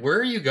nighttime date. Where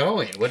are you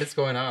going? What is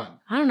going on?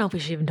 I don't know if we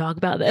should even talk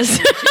about this.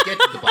 We should get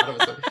to the bottom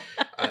of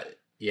something.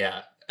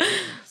 Yeah.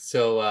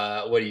 So,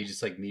 what are you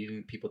just like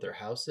meeting people at their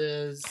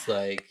houses?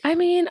 Like, I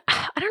mean,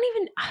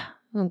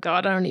 oh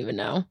God, I don't even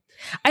know.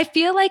 I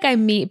feel like I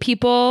meet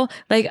people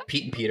like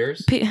Pete and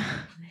Peters.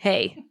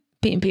 Hey,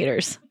 Pete and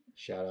Peters.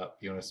 Shout out.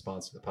 You want to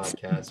sponsor the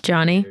podcast?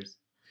 Johnny.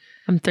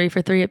 I'm 3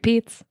 for 3 at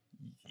Pete's.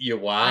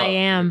 Wow. I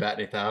am. You're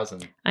batting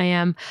 1,000. I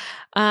am.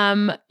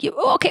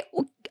 Okay.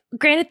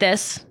 Granted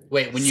this.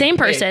 Wait, same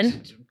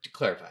person. To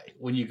clarify,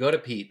 when you go to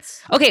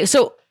Pete's. Okay,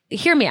 so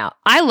hear me out.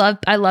 I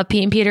love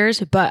Pete and Peter's,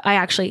 but I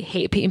actually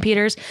hate Pete and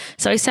Peter's.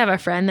 So I used to have a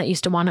friend that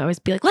used to want to always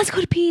be like, let's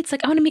go to Pete's.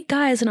 Like, I want to meet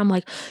guys. And I'm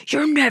like,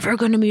 you're never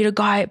going to meet a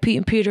guy at Pete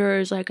and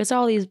Peter's. Like, it's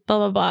all these blah,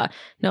 blah, blah.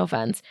 No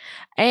offense.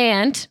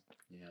 And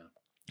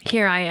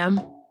here I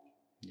am.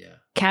 Yeah.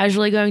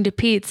 Casually going to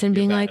Pete's and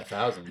You're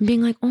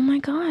being like, oh my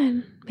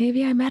God,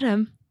 maybe I met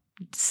him.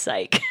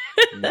 Psych.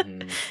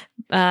 Mm-hmm.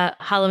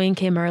 Halloween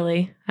came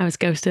early. I was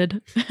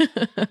ghosted.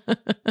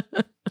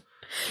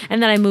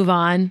 And then I move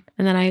on.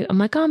 And then I'm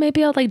like, oh,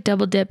 maybe I'll like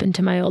double dip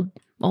into my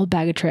old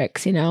bag of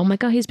tricks. You know, I'm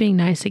like, oh, he's being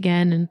nice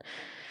again. And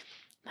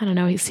I don't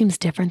know. He seems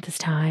different this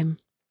time.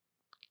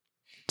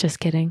 Just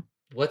kidding.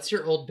 What's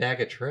your old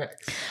bag of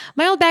tricks?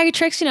 My old bag of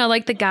tricks, you know,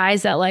 like the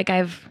guys that like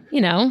I've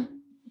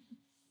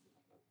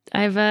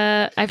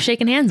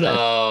shaken hands with.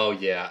 Oh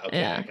yeah. Okay.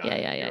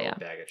 Yeah.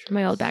 Bag of tricks.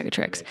 My old bag of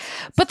tricks.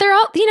 But they're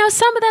all, you know,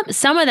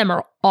 some of them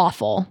are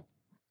awful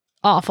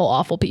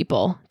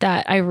people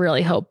that I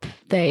really hope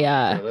they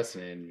You're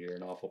listening, you're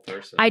an awful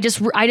person. I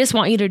just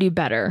want you to do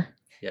better.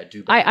 Yeah,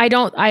 do better.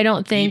 I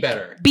don't think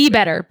Be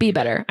be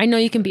better. I know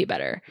you can be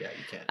better. Yeah,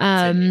 you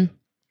can.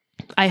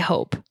 I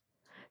hope.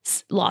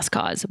 Lost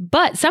cause.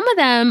 But some of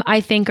them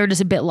I think are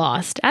just a bit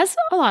lost, as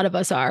a lot of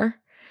us are.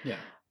 Yeah.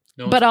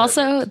 But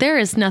also there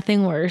is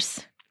nothing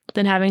worse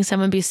than having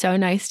someone be so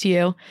nice to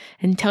you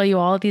and tell you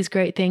all of these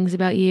great things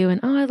about you and,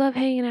 oh, I love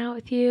hanging out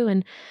with you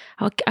and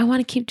I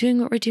want to keep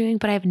doing what we're doing,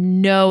 but I have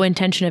no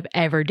intention of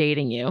ever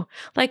dating you.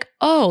 Like,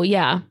 oh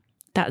yeah,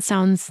 that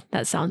sounds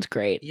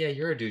great. Yeah,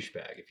 you're a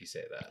douchebag if you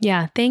say that.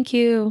 Yeah, thank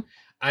you.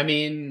 I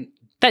mean,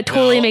 that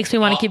totally makes me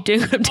want to keep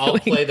doing what I'm doing. I'll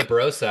play the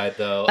bro side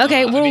though.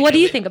 Okay, well, what do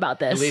you think about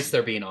this? At least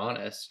they're being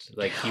honest.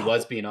 Like he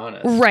was being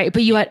honest. Right,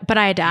 but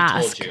I had to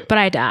ask. But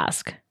I had to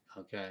ask.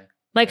 Okay.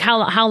 Like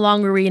how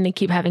long were we going to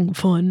keep having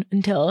fun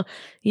until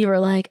you were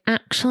like,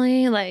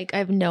 actually, like I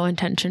have no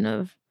intention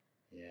of,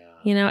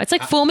 you know, it's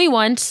like fool me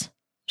once,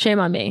 shame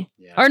on me.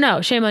 Yeah. Or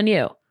no, shame on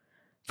you.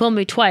 Fool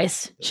me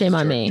twice, shame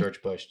on me.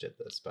 George Bush did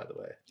this, by the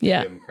way.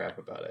 Yeah. Give him crap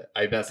about it.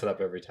 I mess it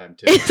up every time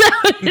too. Is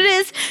that what it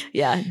is?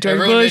 Yeah, George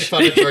Everyone Bush. made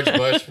fun of George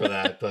Bush for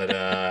that,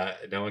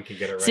 but no one can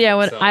get it right. See,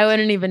 I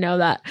wouldn't even know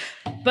that.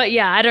 But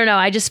yeah, I don't know.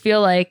 I just feel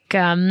like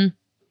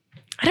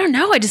I don't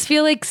know. I just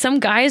feel like some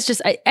guys just,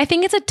 I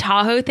think it's a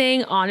Tahoe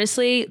thing.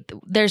 Honestly,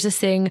 there's this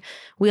thing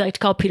we like to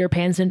call Peter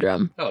Pan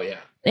syndrome. Oh, yeah.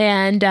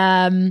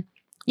 And,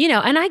 you know,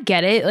 and I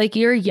get it. Like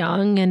you're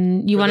young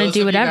and you want to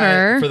do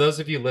whatever. For those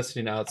of you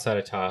listening outside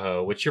of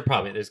Tahoe, which you're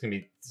probably, there's going to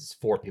be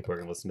 4 people who are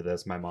going to listen to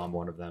this. My mom,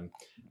 one of them.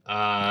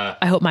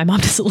 I hope my mom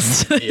doesn't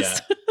listen to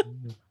this.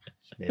 Yeah.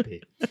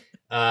 Maybe.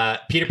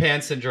 Peter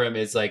Pan syndrome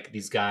is like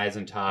these guys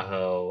in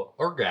Tahoe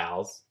or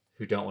gals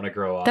who don't want to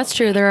grow up. That's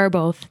true. There are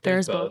both.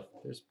 There's both.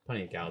 There's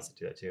plenty of gals that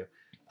do that too,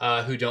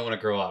 who don't want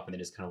to grow up and they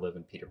just kind of live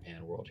in Peter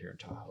Pan world here in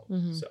Tahoe.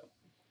 Mm-hmm. So,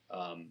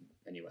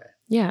 anyway.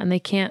 Yeah, and they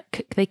can't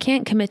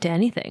commit to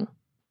anything.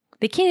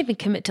 They can't even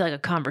commit to like a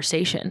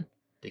conversation.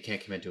 They can't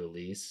commit to a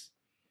lease.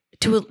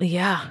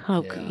 Yeah.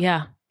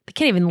 They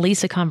can't even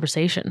lease a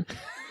conversation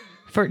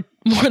for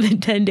more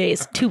than 10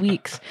 days, 2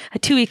 weeks, a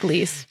 2-week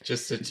lease.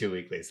 Just a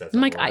 2-week lease. That's I'm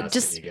like,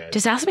 just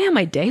ask me how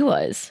my day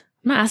was.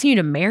 I'm not asking you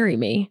to marry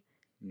me.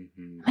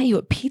 Mm-hmm. I met you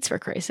at Pete's for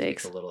Christ's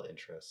sakes. Take a little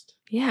interest.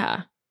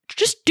 Yeah.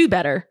 Just do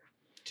better.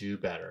 Do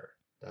better.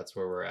 That's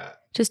where we're at.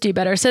 Just do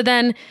better. So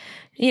then,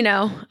 you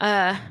know,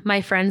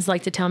 my friends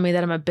like to tell me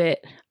that I'm a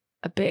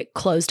bit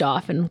closed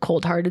off and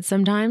cold-hearted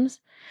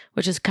sometimes,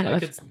 which is kind of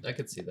I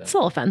could see that. It's a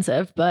little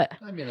offensive, but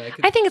I mean,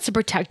 I think it's a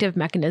protective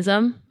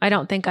mechanism. I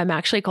don't think I'm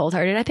actually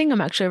cold-hearted. I think I'm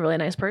actually a really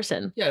nice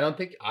person. Yeah, I'm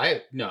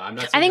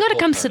not. I think when it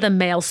comes to the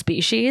male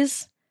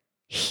species,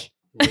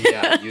 well,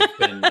 yeah, you've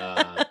been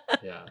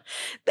yeah.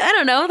 I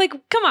don't know, like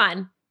come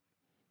on.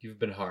 You've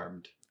been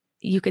harmed.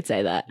 You could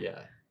say that. Yeah.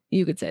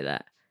 You could say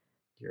that.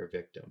 You're a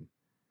victim.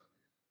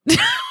 I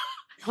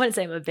wouldn't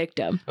say I'm a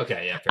victim.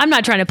 Okay, yeah. I'm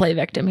not trying to play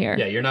victim here.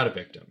 Yeah, you're not a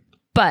victim.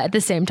 But at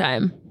the same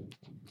time,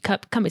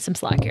 cut me some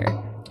slack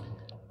here.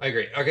 I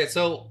agree. Okay,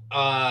 so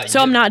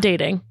I'm not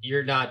dating.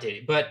 You're not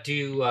dating, but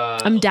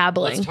I'm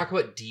dabbling. Let's talk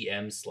about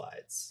DM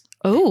slides.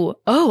 Oh,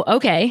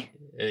 okay.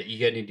 You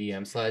get any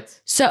DM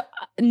slides? So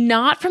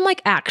not from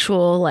like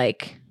actual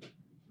like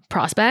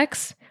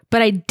prospects,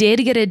 but I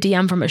did get a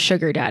DM from a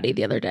sugar daddy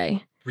the other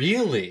day.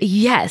 Really?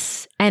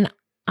 Yes, and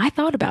I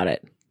thought about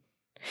it.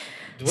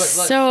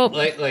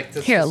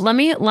 Here, let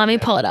me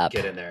pull it up.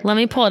 Get in there. Let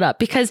me pull it up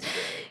because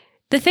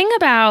the thing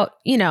about,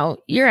 you know,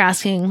 you're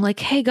asking like,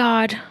 hey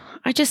God,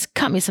 I just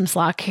cut me some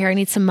slack here. I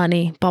need some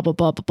money, blah, blah,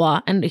 blah, blah,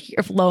 blah. And here,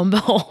 lo and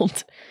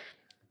behold,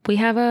 we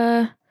have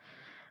a...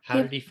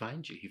 How did he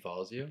find you? He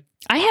follows you?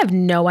 I have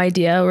no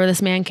idea where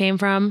this man came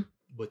from.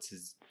 What's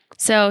his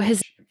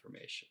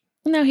information?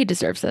 No, he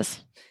deserves this.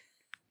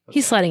 Okay.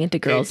 He's sliding into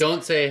girls. Okay,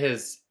 don't say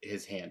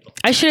his handle.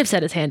 I should have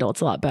said his handle. It's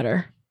a lot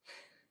better.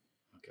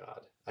 Oh God.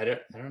 I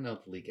don't know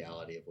the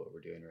legality of what we're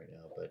doing right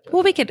now, but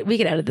well, we could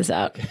edit this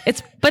out.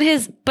 Okay.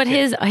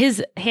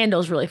 His handle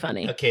is really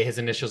funny. Okay, his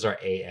initials are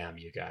AM,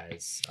 you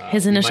guys.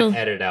 His initials.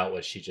 Edit out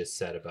what she just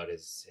said about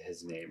his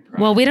name.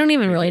 Well, we don't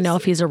even really know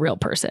if he's a real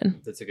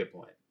person. That's a good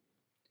point.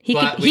 He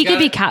But could we be gotta-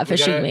 we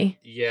catfishing gotta- me.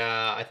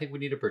 Yeah, I think we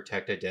need to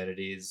protect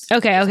identities.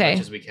 Okay, as okay.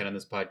 much as we can on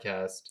this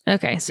podcast.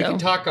 Okay, We so can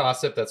talk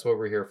gossip. That's what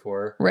we're here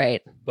for.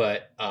 right.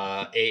 But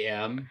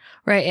AM,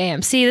 Right,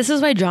 AM. See, this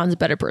is why John's a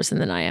better person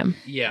than I am.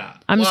 yeah.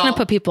 I'm just Well, gonna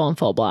put people on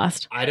full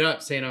blast. I'm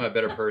not saying I'm a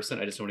better person.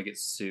 I just don't want to get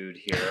sued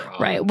here.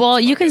 Right. Well,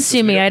 this you can podcast, sue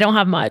 'cause me. I don't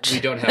have much. We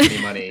don't have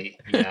any money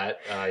yet.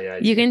 Yeah.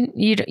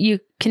 You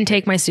can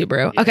take my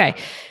Subaru. Yeah. Okay.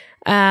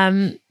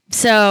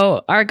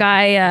 So our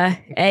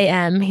guy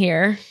AM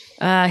here,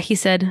 he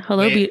said,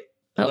 "Hello, Wait,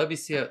 oh. Let me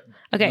see. Okay,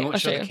 we I'll won't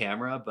show show you. the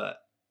camera, but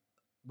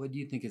what do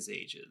you think his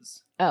age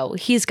is? Oh,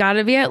 he's got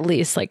to be at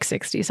least like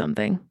 60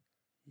 something,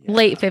 Yeah.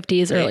 late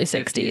 50s, early Late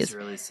 60s,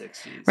 early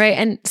 60s. right?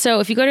 And so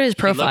if you go to his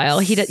profile,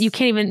 looks- you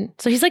can't even.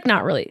 So he's like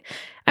not really.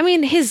 I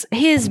mean, his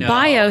No,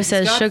 bio he's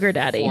says got sugar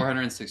daddy,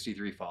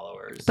 463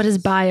 followers. but his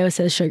bio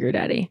says sugar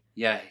daddy.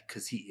 Yeah,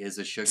 because he is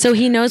a sugar. So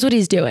he daddy. knows what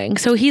he's doing.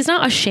 So he's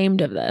not ashamed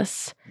of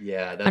this.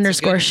 Yeah. That's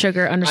Underscore a good,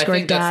 sugar underscore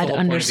think that's the dad whole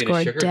point of being a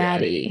underscore sugar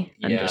daddy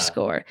Yeah.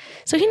 underscore.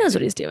 So he knows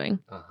what he's doing.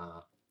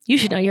 Uh-huh. You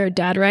should know you're a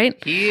dad, right?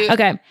 He.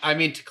 Okay. I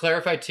mean, to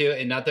clarify too,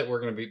 and not that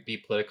we're going to be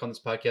political on this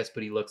podcast,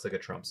 but he looks like a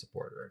Trump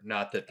supporter.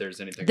 Not that there's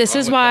anything. This wrong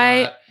is with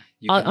why that.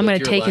 You I'm can going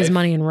live to your take his life.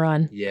 money and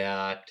run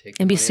Yeah, take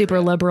the and be money super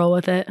run. liberal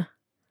with it.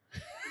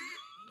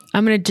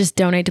 I'm going to just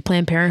donate to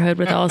Planned Parenthood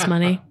with all his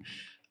money.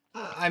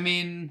 I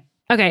mean,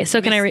 Okay, so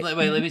let can me I s- read?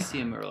 wait? Let me see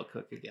him real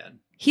quick again.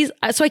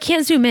 So I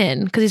can't zoom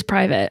in because he's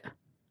private.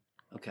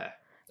 Okay.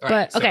 All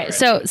right, But okay, right.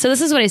 so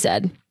this is what he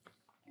said.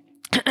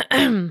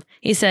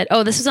 He said,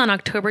 "Oh, this was on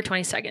October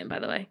 22nd, by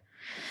the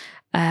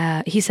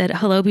way." He said,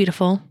 "Hello,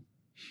 beautiful."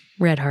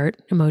 Red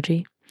heart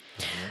emoji.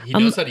 he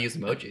knows how to use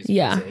emojis. For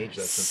Yeah. his age.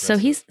 That's So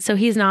impressive.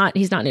 he's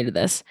not new to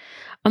this.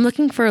 I'm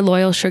looking for a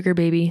loyal sugar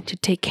baby to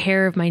take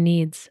care of my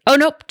needs. Oh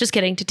nope, just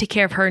kidding. To take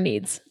care of her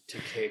needs. to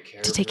take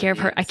care. To take care of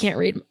her. I needs.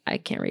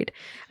 can't read.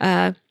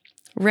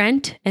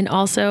 Rent and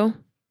also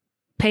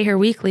pay her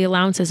weekly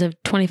allowances of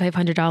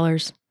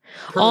 $2,500.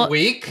 per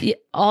week.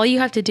 All you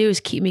have to do is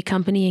keep me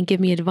company and give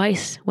me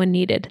advice when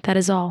needed. That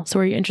is all. So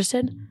are you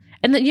interested?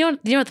 And then you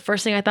know what the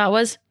first thing I thought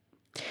was,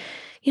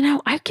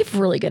 I give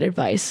really good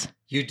advice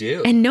You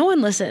do. and no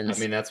one listens. I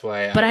mean, that's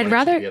why. But I I'd wanted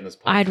rather to be on this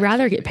I'd podcast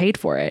rather with get you. paid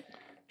for it.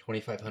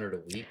 $2,500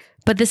 a week,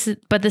 But this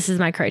is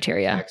my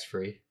criteria. tax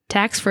free.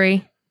 Tax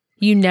free.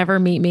 You never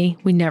meet me.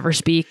 We never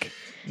speak.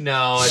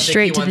 No, I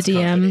Straight think to he wants the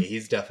DM. Company.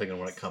 He's definitely gonna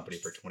want a company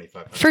for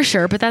 $2,500 For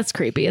sure, but that's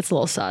creepy. It's a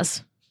little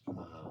sus.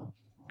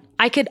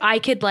 I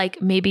could like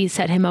maybe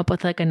set him up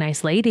with like a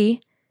nice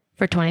lady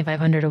for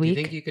 $2,500 a Do you week.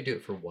 think you could do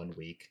it for 1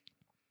 week?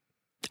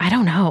 I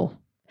don't know.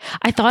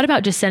 I thought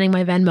about just sending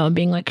my Venmo and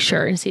being like,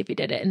 sure, and see if he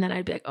did it. And then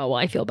I'd be like, oh, well,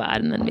 I feel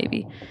bad. And then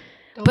maybe.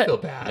 Don't But- feel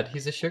bad.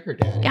 He's a sugar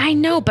daddy. I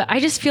know, but I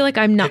just feel like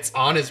I'm not. It's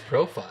on his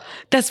profile.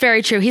 That's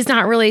very true. He's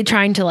not really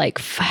trying to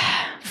like,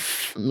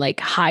 like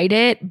hide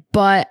it.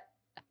 But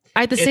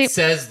at the same. It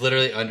says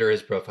literally under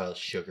his profile,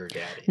 sugar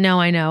daddy. No,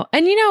 I know.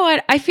 And you know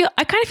what? I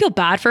kind of feel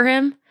bad for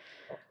him.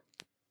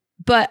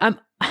 But I'm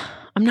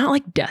not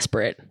like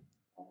desperate.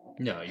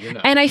 No, you're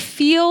not. And I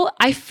feel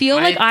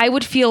like I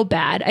would feel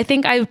bad. I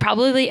think I would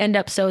probably end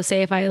up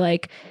say if I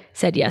like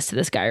said yes to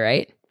this guy,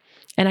 right?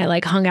 And I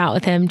like hung out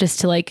with him just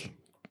to like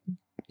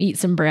eat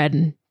some bread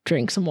and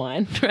drink some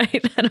wine,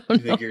 right? I don't You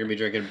know. think you're gonna be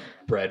drinking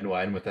bread and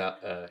wine without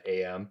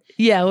AM?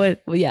 Yeah, well,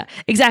 yeah,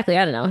 exactly.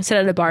 I don't know. Sit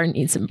at a bar and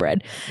eat some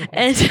bread.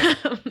 And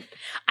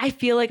I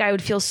feel like I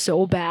would feel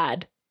so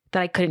bad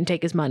that I couldn't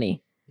take his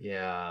money.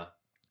 Yeah.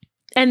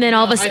 And then No,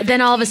 all I of think a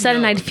he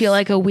sudden I'd knows. feel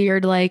like a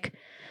weird like,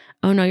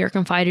 oh no, you're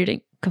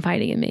confiding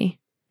in me.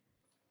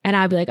 And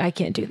I'd be like, I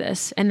can't do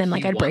this. And then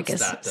like He I'd break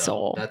his wants that, though.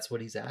 soul. That's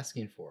what he's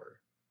asking for.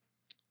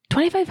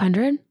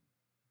 2,500 We're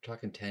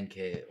talking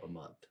 $10K a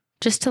month.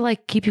 just to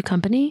like keep you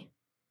company?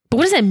 But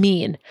what does that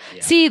mean?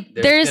 Yeah. See,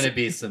 there's gonna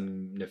be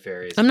some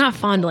nefarious. I'm not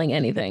things fondling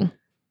involved. anything.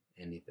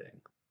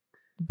 Anything.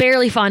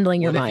 Barely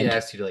fondling your What if mind. he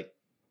asked you to like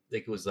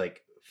it was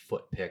like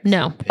foot pics?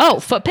 No. and pinch Oh,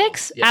 his foot nipples?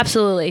 pics? Yeah.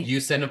 Absolutely. You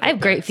send him. I have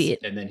foot great pics, feet.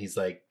 and then he's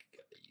like,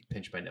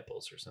 pinch my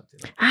nipples or something.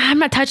 Like I'm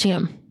not touching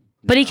him.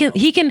 But No.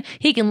 he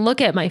can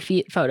look at my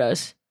feet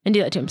photos and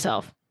do that to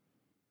himself.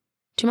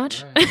 Too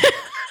much? All right.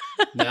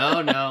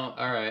 No.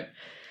 All right.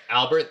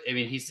 Albert, I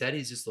mean, he said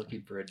he's just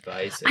looking for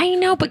advice. and I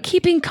know, but company.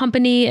 keeping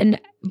company and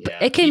Yeah,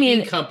 it can keeping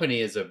mean company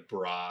is a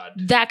broad.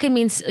 that could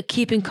mean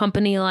keeping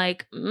company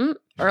like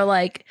or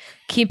like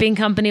keeping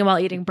company while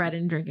eating bread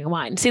and drinking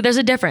wine. See, there's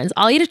a difference.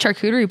 I'll eat a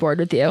charcuterie board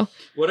with you.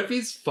 What if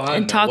he's fun?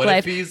 And talk what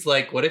life. if he's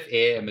like? What if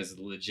AM is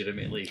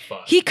legitimately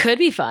fun? He could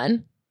be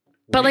fun.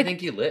 but, Where do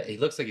like- you think he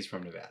looks like he's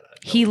from Nevada.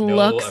 He no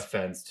looks-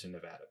 offense to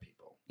Nevada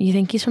people. You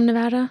think he's from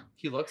Nevada?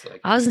 He looks like.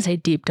 I was gonna say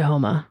deep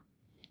Tahoma.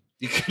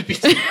 You could be.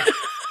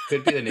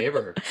 could be the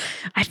neighbor.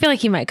 I feel like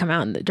he might come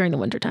out during the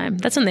wintertime.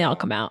 That's when they all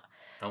come out.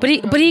 I But he-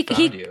 wonder how but he-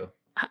 found you.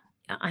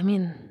 I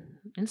mean,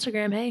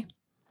 Instagram, hey.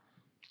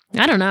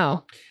 I don't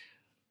know.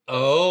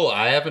 Oh,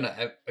 I haven't.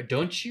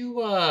 Don't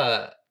you?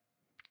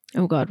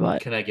 Oh God,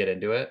 what? Can I get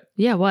into it?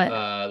 Yeah, what?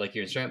 Like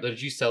your Instagram.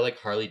 Did you sell like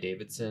Harley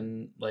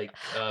Davidson like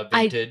I-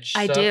 vintage?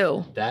 I stuff?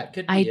 do. That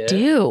could be I it.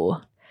 do.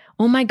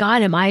 Oh my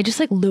God, am I just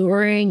like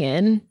luring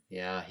in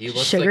Yeah, he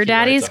looks sugar like he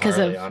daddies rides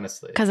a Harley,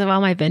 honestly. because of all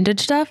my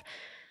vintage stuff?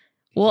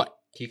 Well,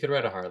 he could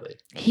ride a Harley.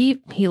 he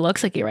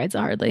looks like he rides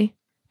a Harley.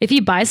 If he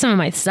buys some of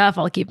my stuff,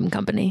 I'll keep him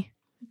company.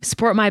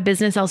 Support my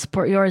business, I'll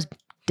support yours,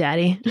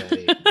 daddy. This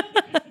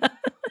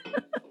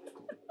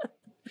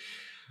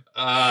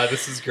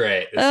is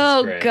great.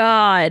 Oh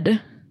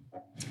God.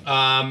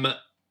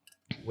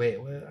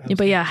 Wait, what? Yeah,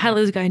 but yeah, how to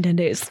lose a guy in 10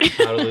 days.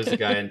 How to lose a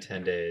guy in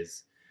 10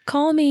 days.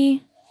 Call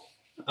me.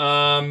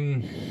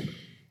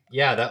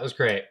 Yeah, that was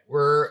great.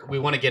 We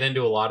want to get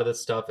into a lot of this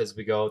stuff as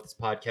we go with this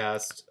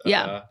podcast.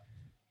 Yeah.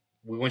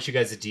 We want you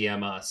guys to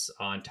DM us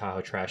on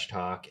Tahoe Trash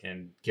Talk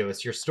and give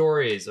us your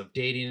stories of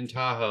dating in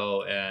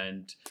Tahoe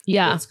and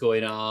what's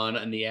going on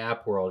in the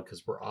app world,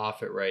 because we're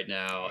off it right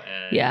now.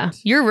 And yeah,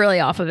 you're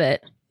really off of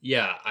it.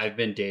 Yeah, I've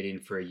been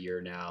dating for a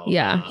year now.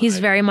 Yeah, he's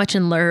very much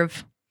in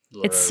love.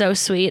 It's so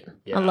sweet.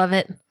 Yeah, I love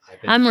it.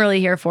 I'm really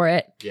here for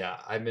it. Yeah,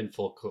 I'm in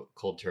full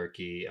cold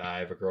turkey. I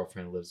have a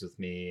girlfriend who lives with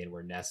me, and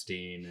we're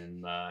nesting,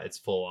 and it's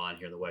full on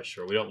here in the West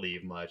Shore. We don't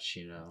leave much,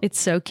 you know. It's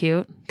so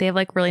cute. They have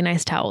like really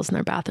nice towels in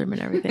their bathroom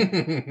and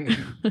everything.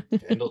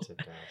 Pendleton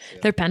towels. Yeah.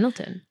 They're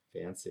Pendleton.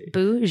 Fancy.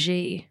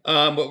 Bougie.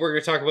 What we're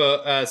gonna talk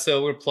about?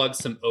 So we're gonna plug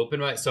some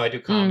open mic. So I do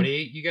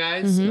comedy, you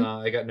guys. Mm-hmm.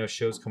 I got no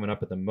shows coming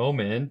up at the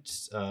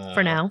moment.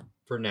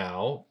 For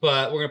now,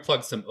 but we're gonna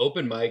plug some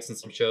open mics and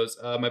some shows.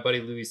 My buddy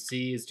Louis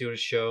C is doing a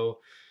show.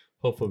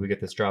 Hopefully we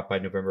get this dropped by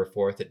November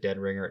 4th at Dead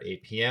Ringer at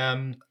 8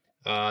 p.m.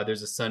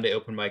 There's a Sunday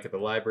open mic at the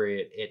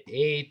library at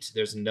 8.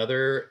 There's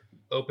another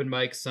open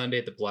mic Sunday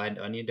at the Blind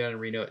Onion down in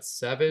Reno at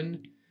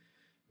 7.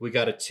 We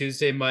got a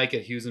Tuesday mic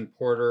at Hughes and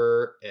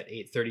Porter at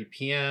 8:30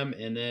 p.m.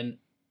 And then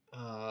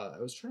I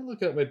was trying to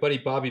look at my buddy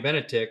Bobby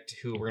Benedict,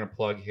 who we're going to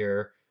plug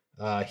here.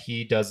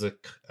 He does a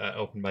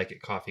open mic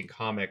at Coffee and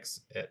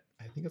Comics at,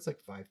 I think it's like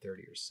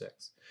 5:30 or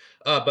 6.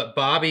 But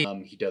Bobby,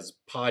 he does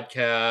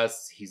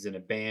podcasts. He's in a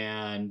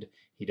band.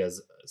 He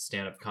does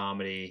stand-up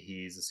comedy.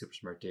 He's a super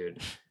smart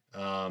dude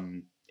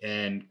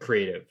and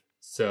creative.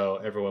 So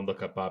everyone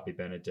look up Bobby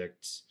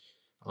Benedict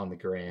on the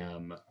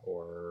gram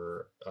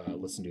or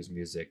listen to his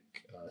music.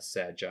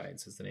 Sad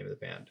Giants is the name of the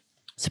band.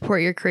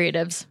 Support your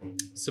creatives.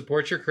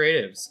 Support your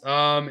creatives.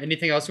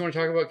 Anything else you want to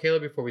talk about, Kayla,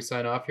 before we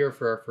sign off here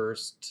for our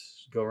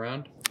first go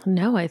around?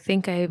 No, I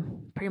think I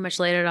pretty much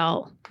laid it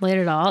all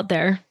out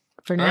there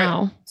for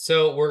now. Right.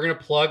 So we're going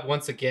to plug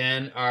once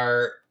again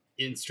our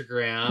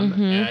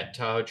Instagram at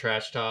Tahoe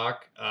Trash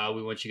Talk.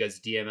 We want you guys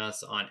to DM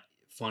us on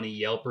funny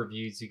Yelp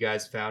reviews you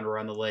guys found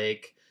around the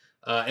lake.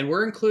 And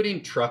we're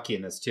including Truckee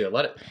in this too.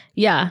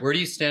 Yeah. Where do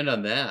you stand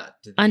on that?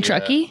 On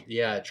Truckee?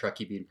 Yeah,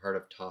 Truckee being part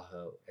of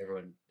Tahoe.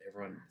 Everyone.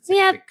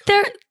 Yeah,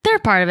 they're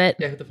part of it.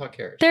 Yeah, who the fuck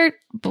cares? They're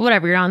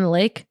whatever. You're on the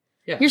lake.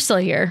 Yeah, you're still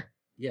here.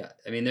 Yeah,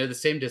 I mean they're the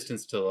same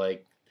distance to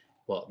like,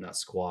 well, not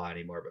Squaw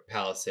anymore, but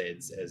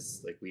Palisades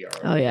as like we are.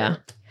 Oh yeah.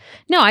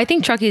 No, I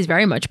think Truckee is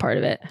very much part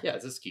of it. Yeah,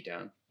 it's a ski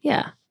town.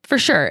 Yeah, for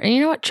sure. And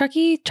you know what?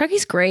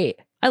 Truckee's great.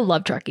 I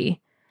love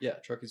Truckee. Yeah,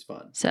 Truckee's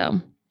fun.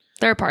 So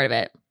they're a part of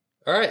it.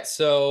 All right.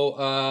 So,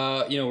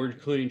 we're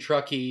including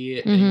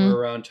Truckee and we're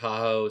around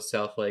Tahoe,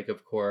 South Lake,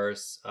 of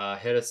course.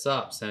 Hit us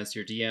up. Send us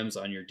your DMs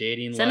on your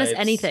dating Send lives. us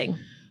anything.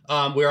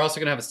 We're also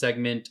going to have a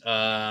segment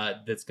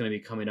that's going to be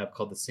coming up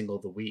called the Single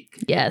of the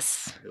Week.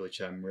 Yes. Which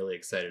I'm really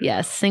excited about.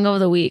 Yes, Single of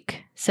the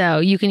Week. So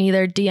you can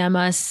either DM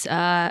us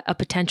a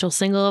potential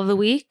Single of the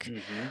Week,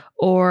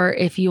 or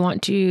if you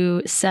want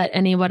to set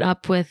anyone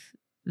up with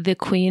the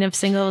Queen of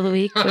Single of the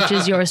Week, which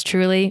is yours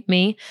truly,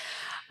 me.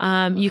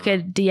 You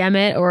could DM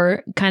it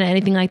or kind of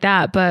anything like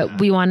that, but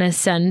we want to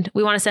send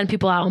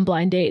people out on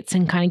blind dates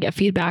and kind of get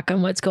feedback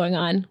on what's going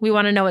on. We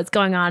want to know what's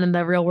going on in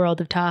the real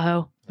world of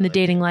Tahoe, in the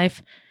dating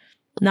life,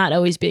 not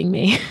always being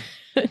me.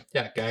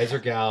 Yeah, guys or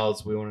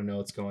gals, we want to know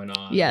what's going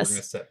on. Yes. We're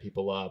going to set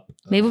people up.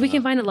 Maybe we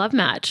can find a love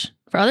match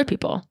for other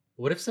people.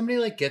 What if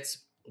somebody gets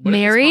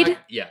married?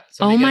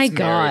 Oh my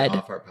God.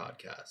 Off our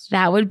podcast.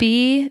 That would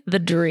be the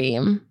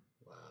dream.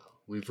 Wow.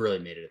 We've really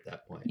made it at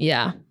that point.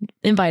 Yeah.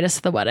 Invite us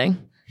to the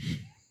wedding.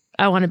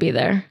 I want to be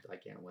there. I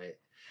can't wait.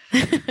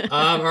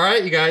 All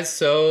right, you guys.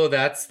 So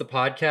that's the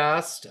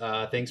podcast.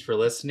 Thanks for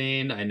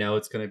listening. I know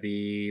it's going to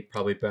be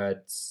probably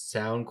bad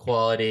sound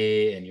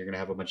quality and you're going to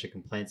have a bunch of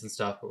complaints and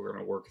stuff, but we're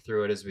going to work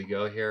through it as we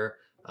go here.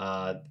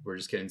 We're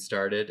just getting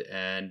started.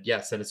 And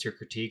yeah, send us your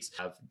critiques.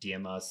 Have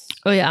DM us.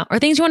 Oh, yeah. Or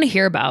things you want to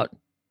hear about.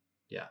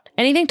 Yeah.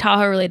 Anything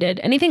Tahoe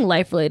related, anything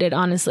life related,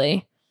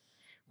 honestly.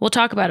 We'll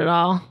talk about it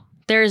all.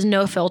 There is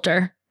no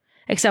filter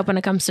except when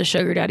it comes to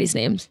sugar daddy's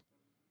names.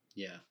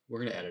 Yeah. We're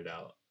going to edit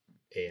out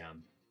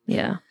AM.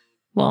 Yeah.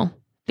 Well,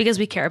 because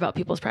we care about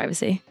people's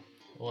privacy.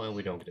 Well, and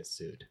we don't get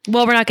sued.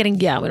 Well, we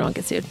don't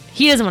get sued.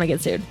 He doesn't want to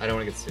get sued. I don't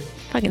want to get sued.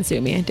 Fucking sue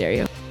me. I dare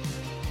you.